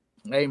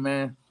 Hey,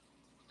 man.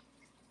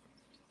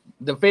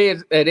 The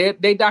feds,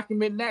 they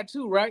documenting that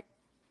too, right?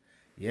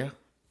 Yeah.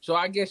 So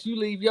I guess you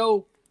leave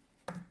your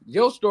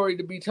story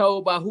to be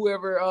told by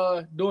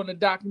whoever doing the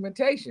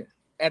documentation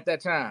at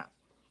that time.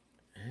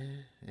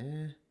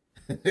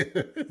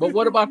 But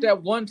what about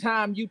that one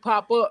time you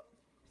pop up?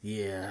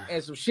 Yeah.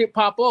 And some shit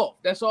pop off.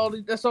 That's all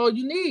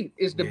you need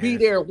is to be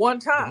there one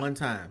time. One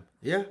time.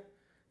 Yeah.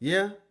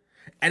 Yeah.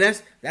 And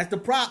that's the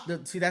prop.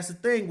 See, that's the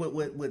thing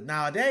with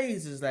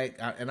nowadays is like,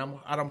 and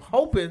I'm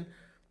hoping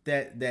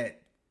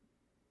that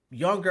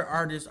younger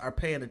artists are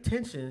paying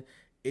attention.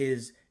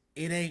 Is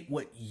it ain't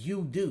what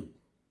you do,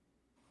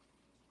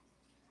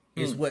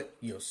 it's what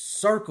your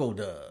circle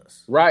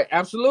does. Right.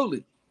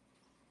 Absolutely.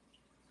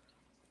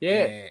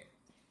 Yeah. And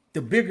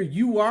the bigger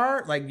you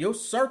are, like your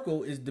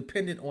circle is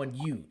dependent on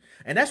you,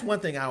 and that's one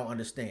thing I don't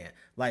understand.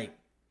 Like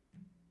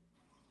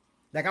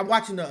I'm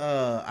watching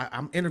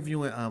I'm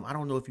interviewing. I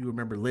don't know if you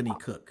remember Lenny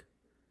Cook,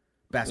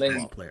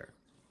 basketball player.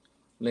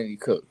 Lenny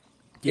Cook.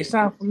 Yeah. It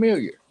sounds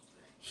familiar.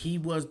 He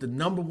was the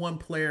number one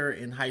player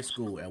in high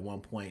school at one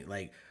point.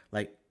 Like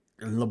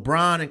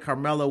LeBron and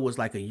Carmelo was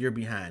like a year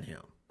behind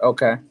him.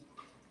 Okay.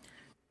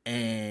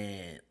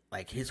 And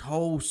like his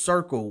whole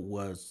circle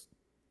was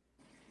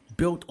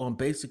built on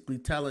basically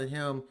telling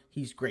him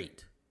he's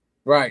great.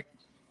 Right.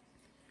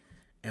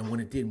 And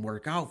when it didn't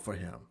work out for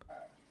him,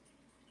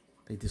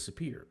 they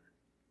disappeared.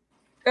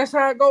 That's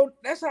how I go.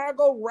 That's how I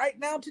go right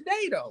now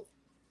today, though.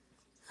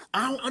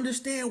 I don't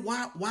understand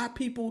why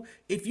people,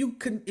 if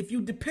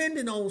you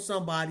dependent on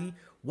somebody,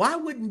 why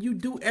wouldn't you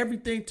do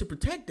everything to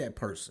protect that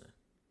person?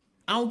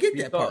 I don't get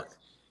that part.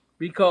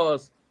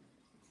 Because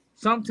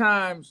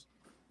sometimes,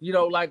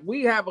 like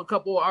we have a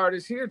couple of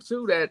artists here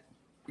too that,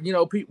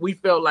 we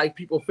felt like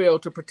people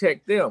failed to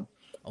protect them,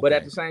 but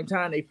at the same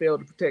time they failed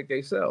to protect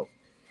themselves.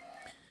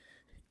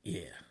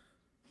 Yeah.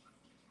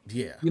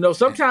 Yeah.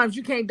 Sometimes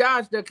you can't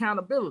dodge the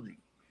accountability.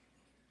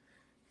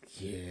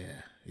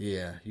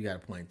 Yeah. You got a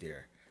point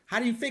there. How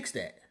do you fix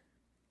that?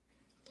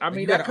 I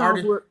mean, that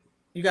comes with...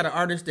 You got an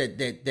artist that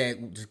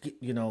just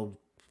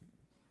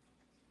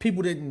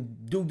people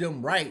didn't do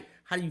them right.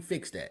 How do you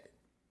fix that?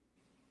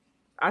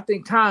 I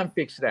think time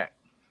fixed that.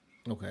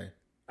 Okay.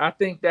 I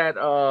think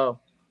that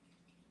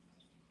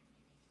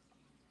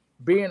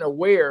being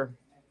aware.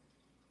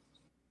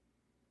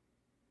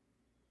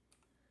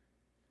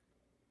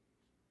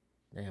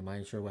 Damn, I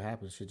ain't sure what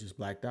happened. Shit just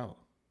blacked out.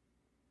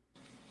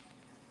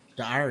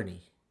 The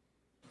irony.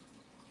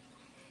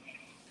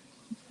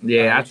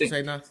 Yeah, I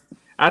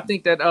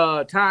think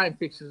that time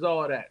fixes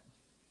all that.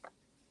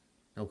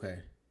 Okay.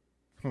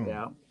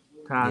 Yeah.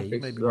 Time you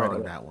fixes may be right all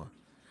on that one.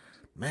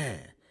 Man,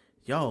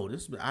 yo,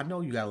 I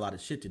know you got a lot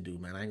of shit to do,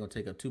 man. I ain't gonna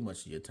take up too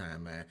much of your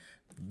time, man.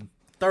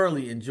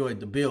 Thoroughly enjoyed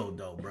the build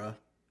though, bro.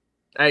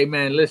 Hey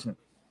man, listen.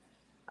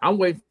 I'm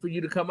waiting for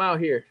you to come out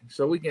here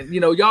so we can,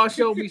 y'all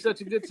showed me such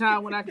a good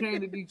time when I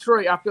came to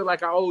Detroit. I feel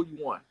like I owe you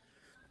one.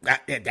 I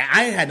ain't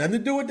had nothing to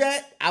do with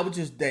that. I was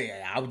just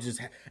there.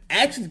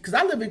 Actually, because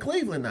I live in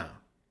Cleveland now.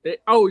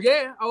 Oh,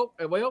 yeah. Oh,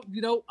 well,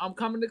 I'm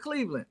coming to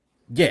Cleveland.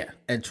 Yeah.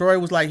 And Troy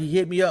was like, he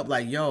hit me up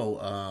like,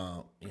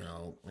 yo,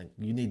 like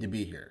you need to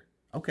be here.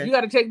 Okay. You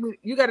got to take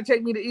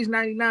me to East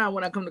 99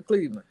 when I come to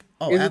Cleveland.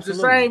 Oh, is absolutely.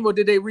 it the same or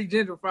did they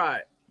re-gentrify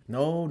it?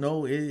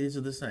 No, it is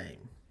the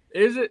same.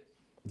 Is it?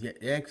 Yeah,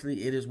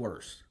 actually, it is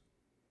worse.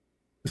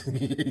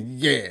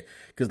 Yeah,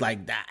 because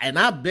like that, and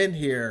I've been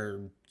here,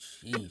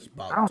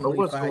 about I don't know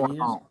what's going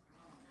years. on.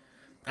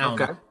 I don't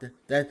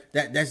know.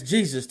 That's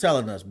Jesus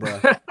telling us, bro.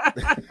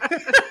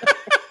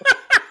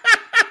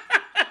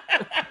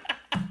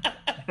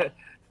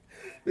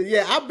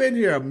 Yeah, I've been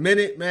here a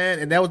minute, man,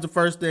 and that was the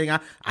first thing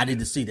I need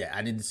to see. That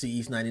I need to see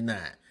East 99,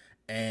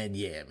 and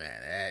yeah,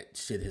 man, that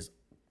shit has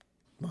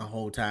my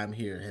whole time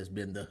here has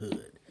been the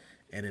hood,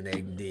 and it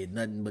ain't did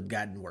nothing but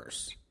gotten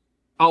worse.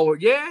 Oh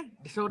yeah,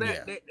 so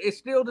that it's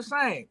still the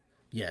same.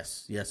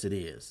 Yes, it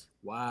is.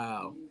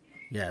 Wow.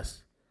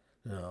 Yes.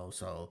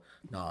 So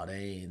no,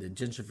 the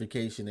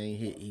gentrification ain't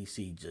hit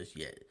EC just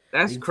yet.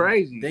 That's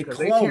crazy. They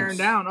tearing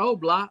down O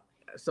Block.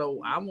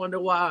 So I wonder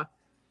why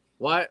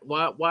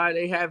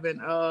they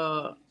haven't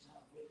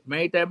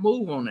made that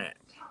move on that.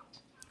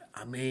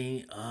 I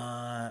mean,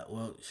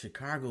 well,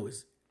 Chicago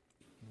is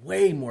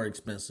way more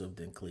expensive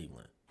than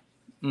Cleveland.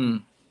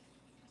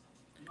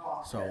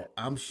 So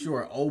I'm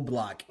sure O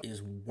Block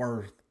is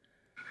worth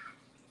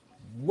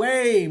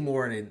way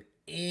more than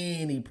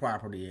any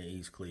property in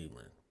East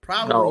Cleveland.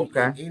 Probably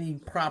any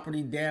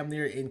property damn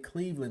near in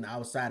Cleveland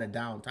outside of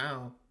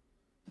downtown.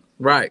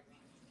 Right.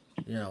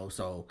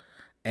 So,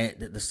 and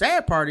the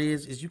sad part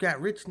is you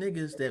got rich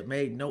niggas that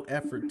made no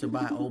effort to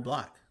buy O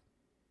Block.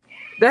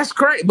 That's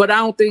crazy, but I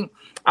don't think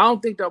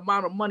the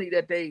amount of money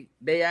that they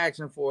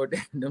asking for,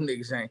 them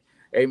niggas saying,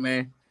 hey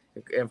man,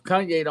 if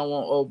Kanye don't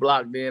want O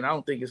Block, then I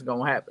don't think it's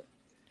gonna happen.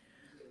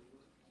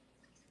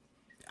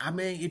 I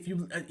mean, if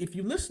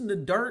you listen to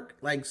Dirk,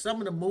 like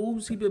some of the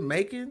moves he been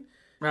making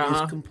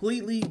is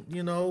completely,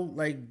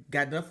 like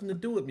got nothing to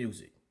do with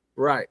music.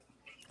 Right.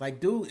 Like,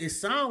 dude, it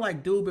sound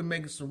like dude been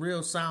making some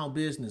real sound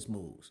business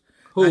moves.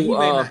 Who?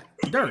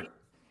 Dirk.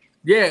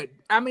 Yeah,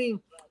 I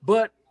mean,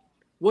 but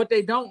what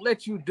they don't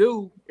let you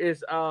do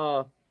is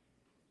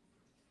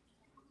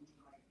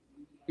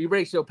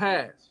erase your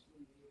past.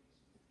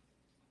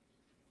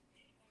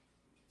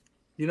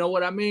 You know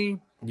what I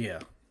mean? Yeah.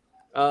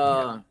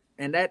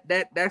 And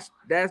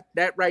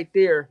that right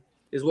there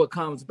is what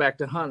comes back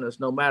to hunt us.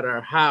 No matter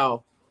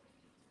how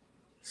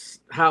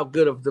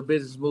good of the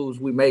business moves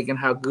we make and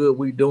how good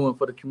we doing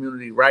for the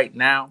community right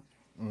now,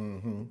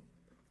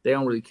 they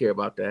don't really care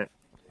about that.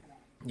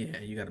 Yeah,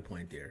 you got a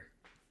point there.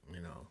 You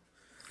know,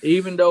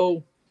 even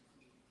though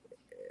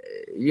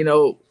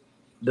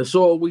the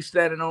soil we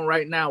standing on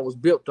right now was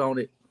built on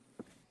it,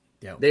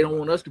 they don't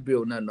want us to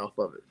build nothing off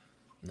of it.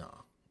 No.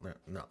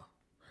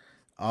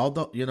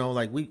 Although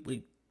like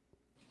we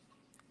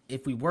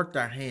if we worked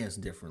our hands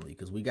differently,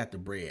 because we got the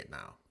bread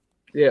now.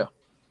 Yeah.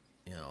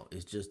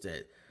 It's just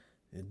that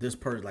this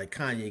person, like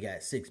Kanye, got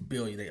 $6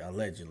 billion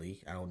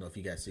allegedly. I don't know if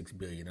he got $6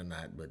 billion or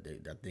not, but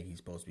I think he's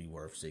supposed to be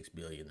worth $6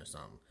 billion or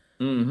something.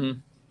 Mm-hmm.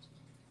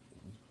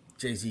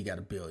 Jay-Z got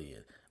 $1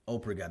 billion.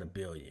 Oprah got $1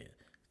 billion.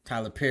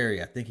 Tyler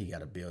Perry, I think he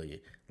got $1 billion.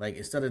 Like,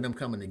 instead of them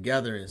coming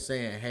together and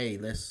saying, "Hey,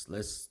 let's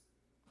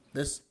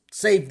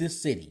save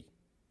this city.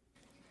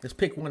 Let's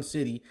pick one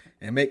city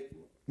and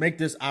make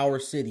this our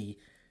city."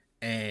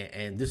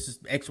 And this is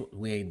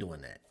we ain't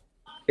doing that.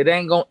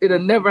 It'll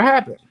never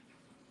happen.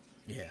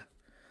 Yeah.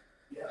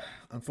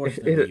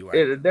 Unfortunately, you're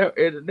right.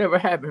 It'll never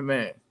happen,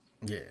 man.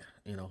 Yeah,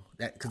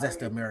 that because that's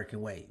the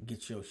American way.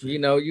 Get your shit. You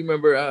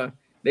remember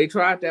they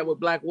tried that with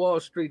Black Wall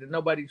Street, and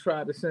nobody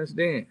tried it since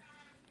then.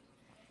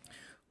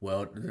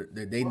 Well,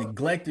 they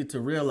neglected to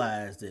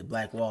realize that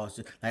Black Wall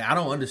Street. Like, I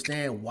don't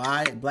understand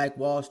why Black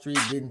Wall Street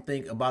didn't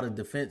think about a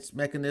defense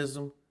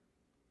mechanism.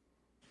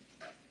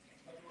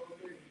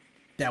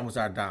 That was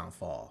our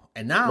downfall.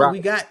 And now we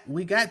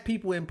got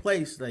people in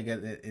place. Like,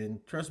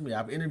 and trust me,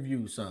 I've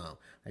interviewed some.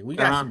 Like, we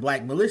got some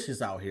black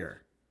militias out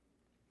here.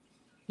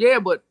 Yeah,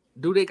 but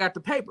do they got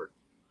the paper?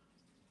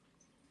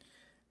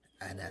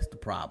 And that's the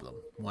problem.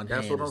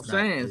 That's what I'm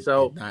saying.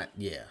 So,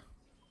 yeah.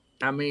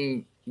 I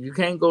mean, you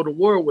can't go to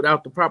war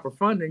without the proper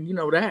funding. You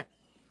know that.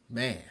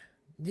 Man,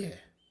 yeah.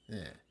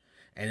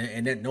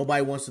 And that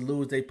nobody wants to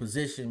lose their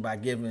position by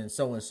giving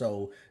so and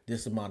so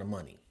this amount of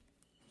money.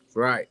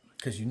 Right.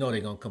 Because they're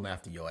gonna come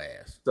after your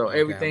ass. So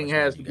everything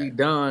has to be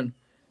done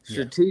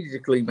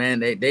strategically, man.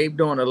 They've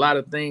done a lot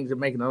of things and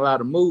making a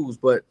lot of moves,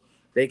 but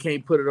they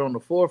can't put it on the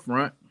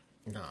forefront.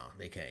 No,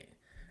 they can't.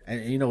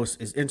 And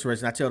it's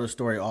interesting. I tell the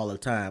story all the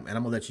time, and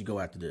I'm gonna let you go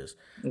after this.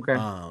 Okay.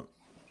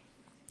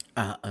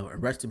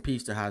 Rest in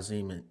peace to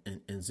Hazim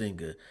and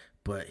Zinga,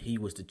 but he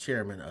was the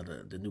chairman of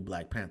the new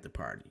Black Panther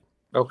Party.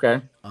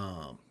 Okay.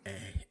 And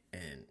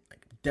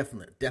like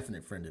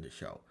definite friend of the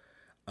show.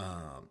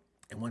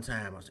 And one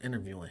time I was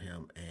interviewing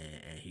him,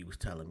 and he was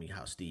telling me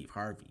how Steve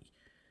Harvey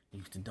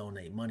used to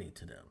donate money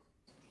to them.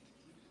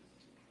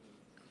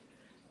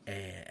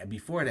 And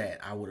before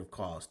that, I would have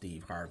called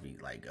Steve Harvey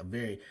like a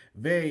very,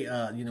 very,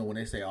 when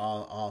they say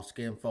all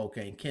skin folk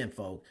ain't kin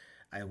folk,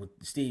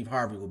 Steve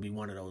Harvey would be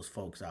one of those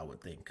folks I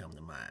would think come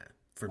to mind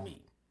for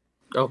me.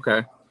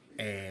 Okay.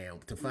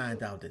 And to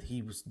find out that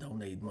he was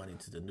donating money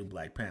to the new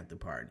Black Panther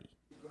Party.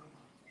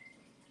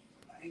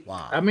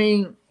 Wow. I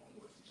mean,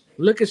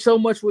 look at all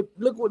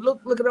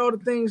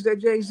the things that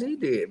Jay-Z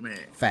did, man.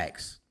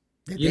 Facts.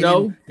 They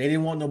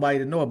didn't want nobody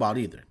to know about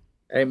either.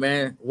 Hey,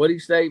 man, what he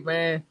say,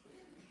 man?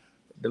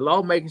 The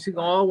lawmakers, he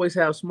gonna always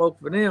have smoke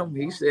for them.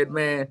 He said,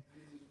 man,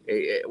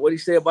 what he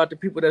said about the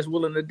people that's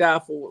willing to die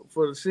for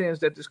the sins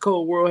that this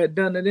cold world had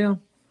done to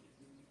them.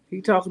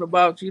 He talking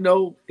about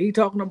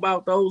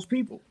those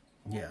people.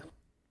 Yeah.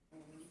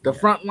 The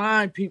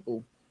frontline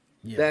people.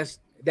 Yeah.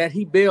 That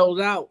he bails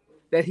out,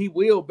 that he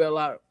will bail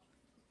out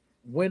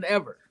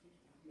whenever.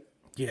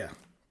 Yeah.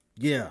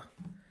 Yeah.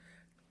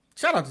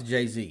 Shout out to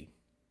Jay-Z.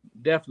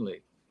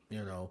 Definitely.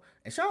 And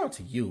shout out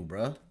to you,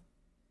 bro.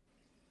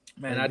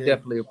 Man, I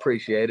definitely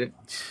appreciate it.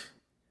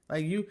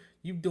 Like you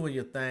doing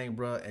your thing,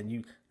 bro, and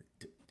you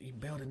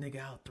bailed a nigga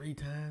out 3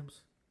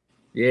 times.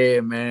 Yeah,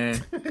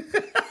 man.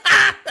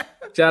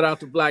 Shout out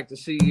to Black, the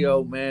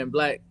CEO, man.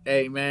 Black,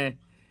 hey, man.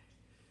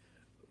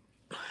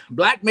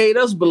 Black made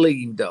us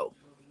believe, though.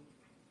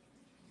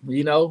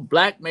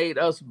 Black made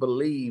us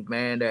believe,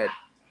 man, that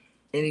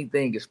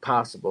anything is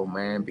possible,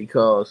 man,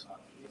 because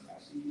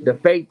the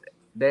faith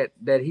that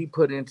he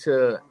put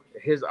into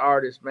his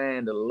artists,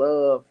 man, the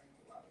love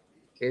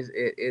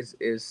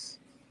is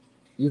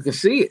you can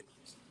see it.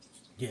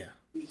 Yeah.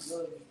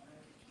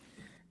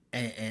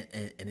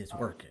 And it's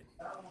working.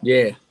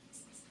 Yeah.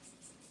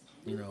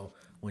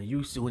 When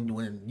you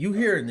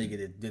hear a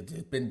nigga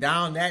that's been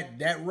down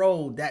that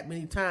road that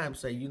many times,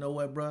 say, you know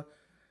what, bro?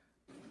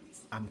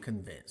 I'm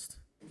convinced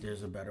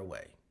there's a better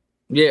way.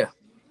 Yeah.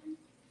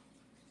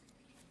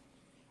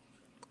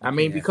 I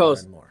mean,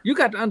 because you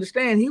got to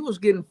understand, he was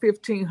getting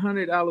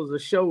 $1,500 a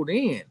show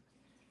then,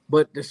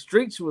 but the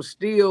streets was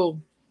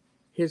still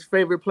his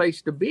favorite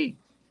place to be.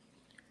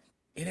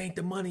 It ain't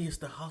the money, it's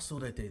the hustle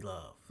that they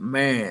love.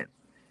 Man.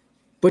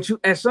 But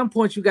at some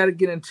point you got to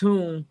get in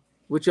tune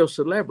with your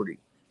celebrity.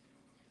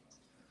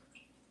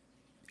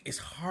 It's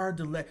hard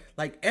to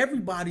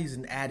everybody's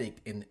an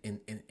addict in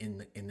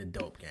the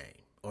dope game.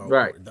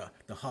 Right. or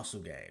the hustle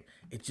game.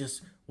 It's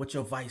just what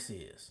your vice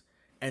is.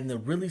 And the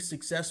really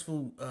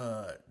successful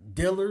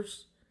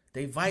dealers,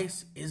 their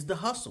vice is the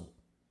hustle.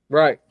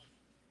 Right.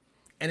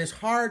 And it's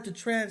hard to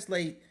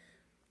translate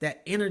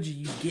that energy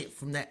you get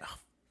from that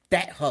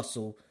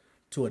hustle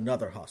to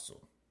another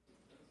hustle.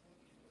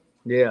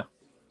 Yeah.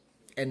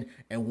 And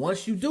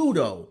once you do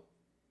though,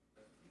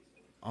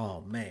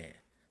 oh man,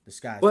 the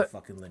sky's the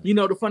fucking limit. You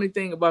know, the funny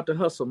thing about the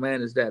hustle,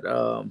 man, is that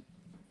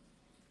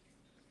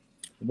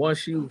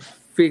once you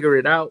figure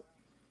it out,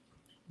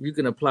 you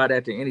can apply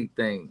that to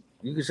anything.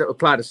 You can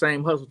apply the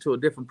same hustle to a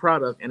different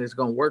product, and it's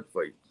gonna work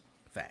for you.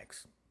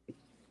 Facts.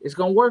 It's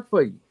gonna work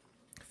for you.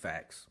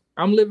 Facts.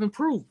 I'm living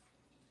proof.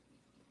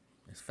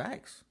 It's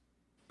facts.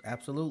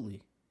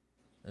 Absolutely.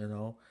 You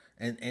know,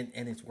 and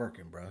it's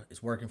working, bro.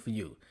 It's working for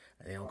you.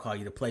 They don't call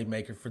you the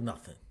playmaker for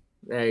nothing.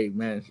 Hey,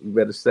 man, you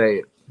better say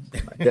it.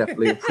 I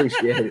definitely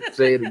appreciate it.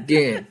 Say it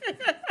again.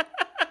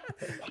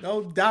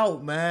 No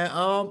doubt, man.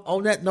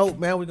 On that note,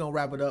 man, we're gonna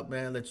wrap it up,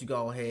 man. Let you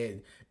go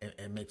ahead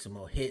and make some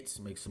more hits,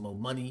 make some more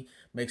money,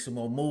 make some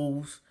more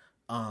moves,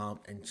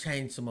 and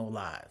change some more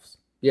lives.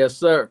 Yes,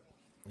 sir.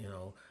 You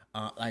know,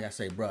 like I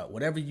say, bro,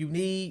 whatever you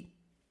need,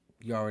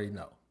 you already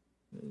know.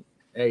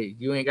 Hey,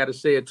 you ain't got to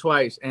say it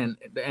twice, and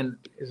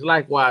it's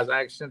likewise.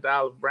 I sent the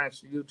olive branch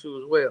to you too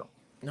as well.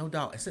 No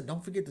doubt. I said,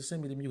 don't forget to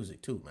send me the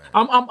music too, man.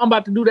 I'm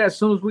about to do that as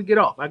soon as we get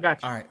off. I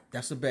got you. All right,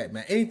 that's a bet,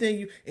 man.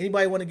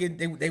 Anybody want to get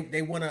they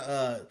want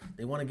to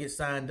get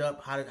signed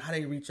up? How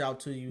they reach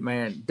out to you,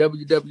 man?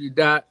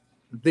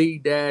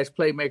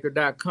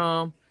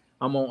 www.the-playmaker.com.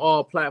 I'm on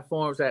all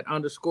platforms at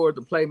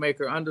 _the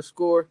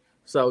playmaker_.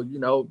 So you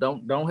know,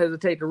 don't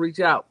hesitate to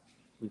reach out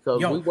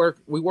because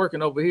we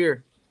working over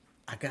here.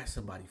 I got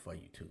somebody for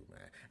you too,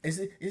 man.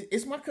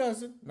 It's my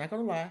cousin. Not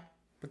gonna lie,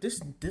 but this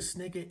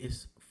nigga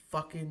is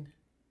fucking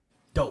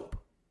dope.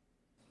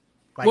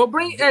 Like, well,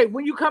 bring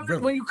when you come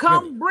really.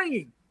 Bring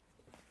him.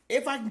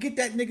 If I can get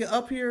that nigga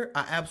up here,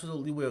 I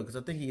absolutely will because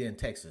I think he's in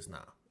Texas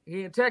now.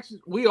 He in Texas.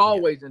 We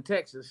always in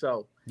Texas.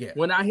 So yeah,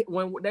 when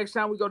next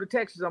time we go to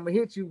Texas, I'm gonna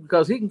hit you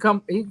because he can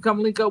come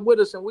link up with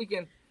us and we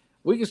can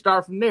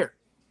start from there.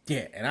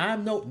 Yeah, and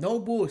I'm no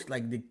bullshit.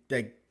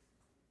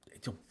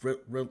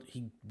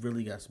 He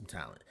really got some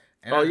talent.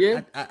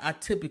 And I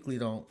typically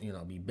don't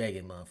be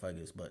begging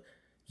motherfuckers, but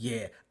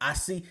yeah, I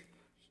see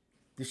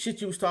the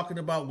shit you was talking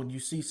about when you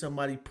see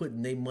somebody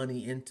putting their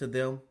money into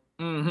them.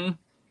 Mm-hmm.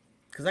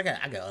 Cause I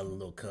got other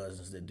little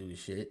cousins that do this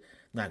shit.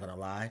 Not gonna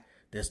lie,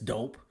 that's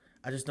dope.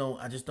 I just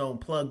don't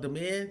plug them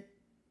in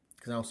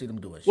because I don't see them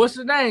doing shit. What's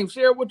the name?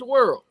 Share it with the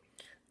world.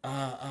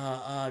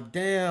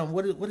 Damn.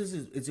 What is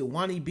it? Is it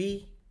Wani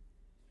B?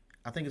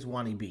 I think it's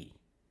Wani B.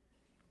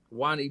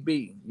 Wani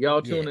B.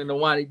 Y'all tune in to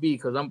Wani B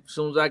because as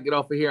soon as I get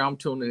off of here, I'm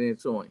tuning in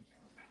to him.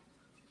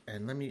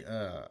 And let me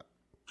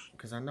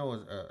because I know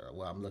it's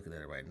I'm looking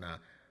at it right now.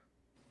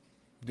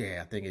 Yeah,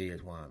 I think it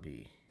is Wani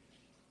B.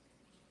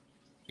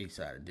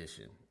 Eastside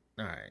Edition.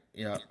 All right.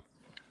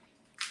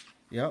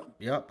 Yep.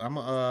 I'm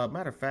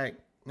matter of fact,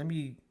 I'm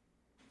gonna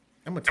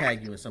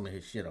tag you in some of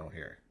his shit on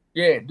here.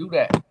 Yeah, do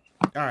that.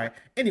 All right.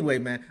 Anyway,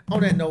 man.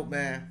 On that note,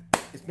 man,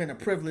 it's been a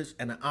privilege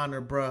and an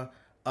honor, bruh.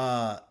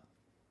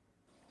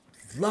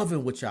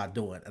 Loving what y'all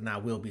doing, and I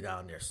will be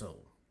down there soon.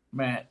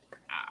 Man,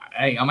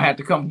 hey, I'm gonna have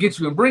to come get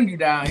you and bring you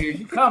down here.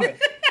 You coming?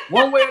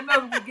 One way or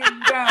another, we get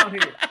you down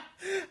here.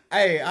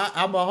 Hey,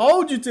 I'm gonna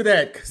hold you to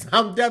that because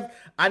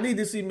I need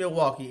to see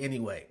Milwaukee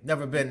anyway.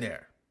 Never been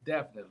there.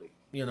 Definitely.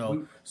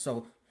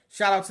 So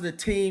shout out to the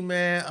team,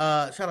 man.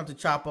 Shout out to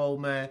Chapo,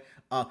 man.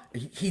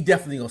 He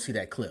definitely gonna see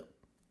that clip.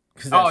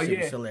 That shit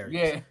was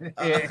hilarious.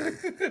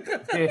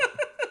 Yeah.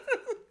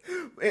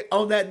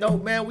 On that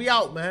note, man, we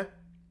out, man.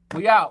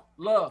 We out.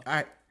 Love. All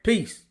right.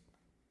 Peace.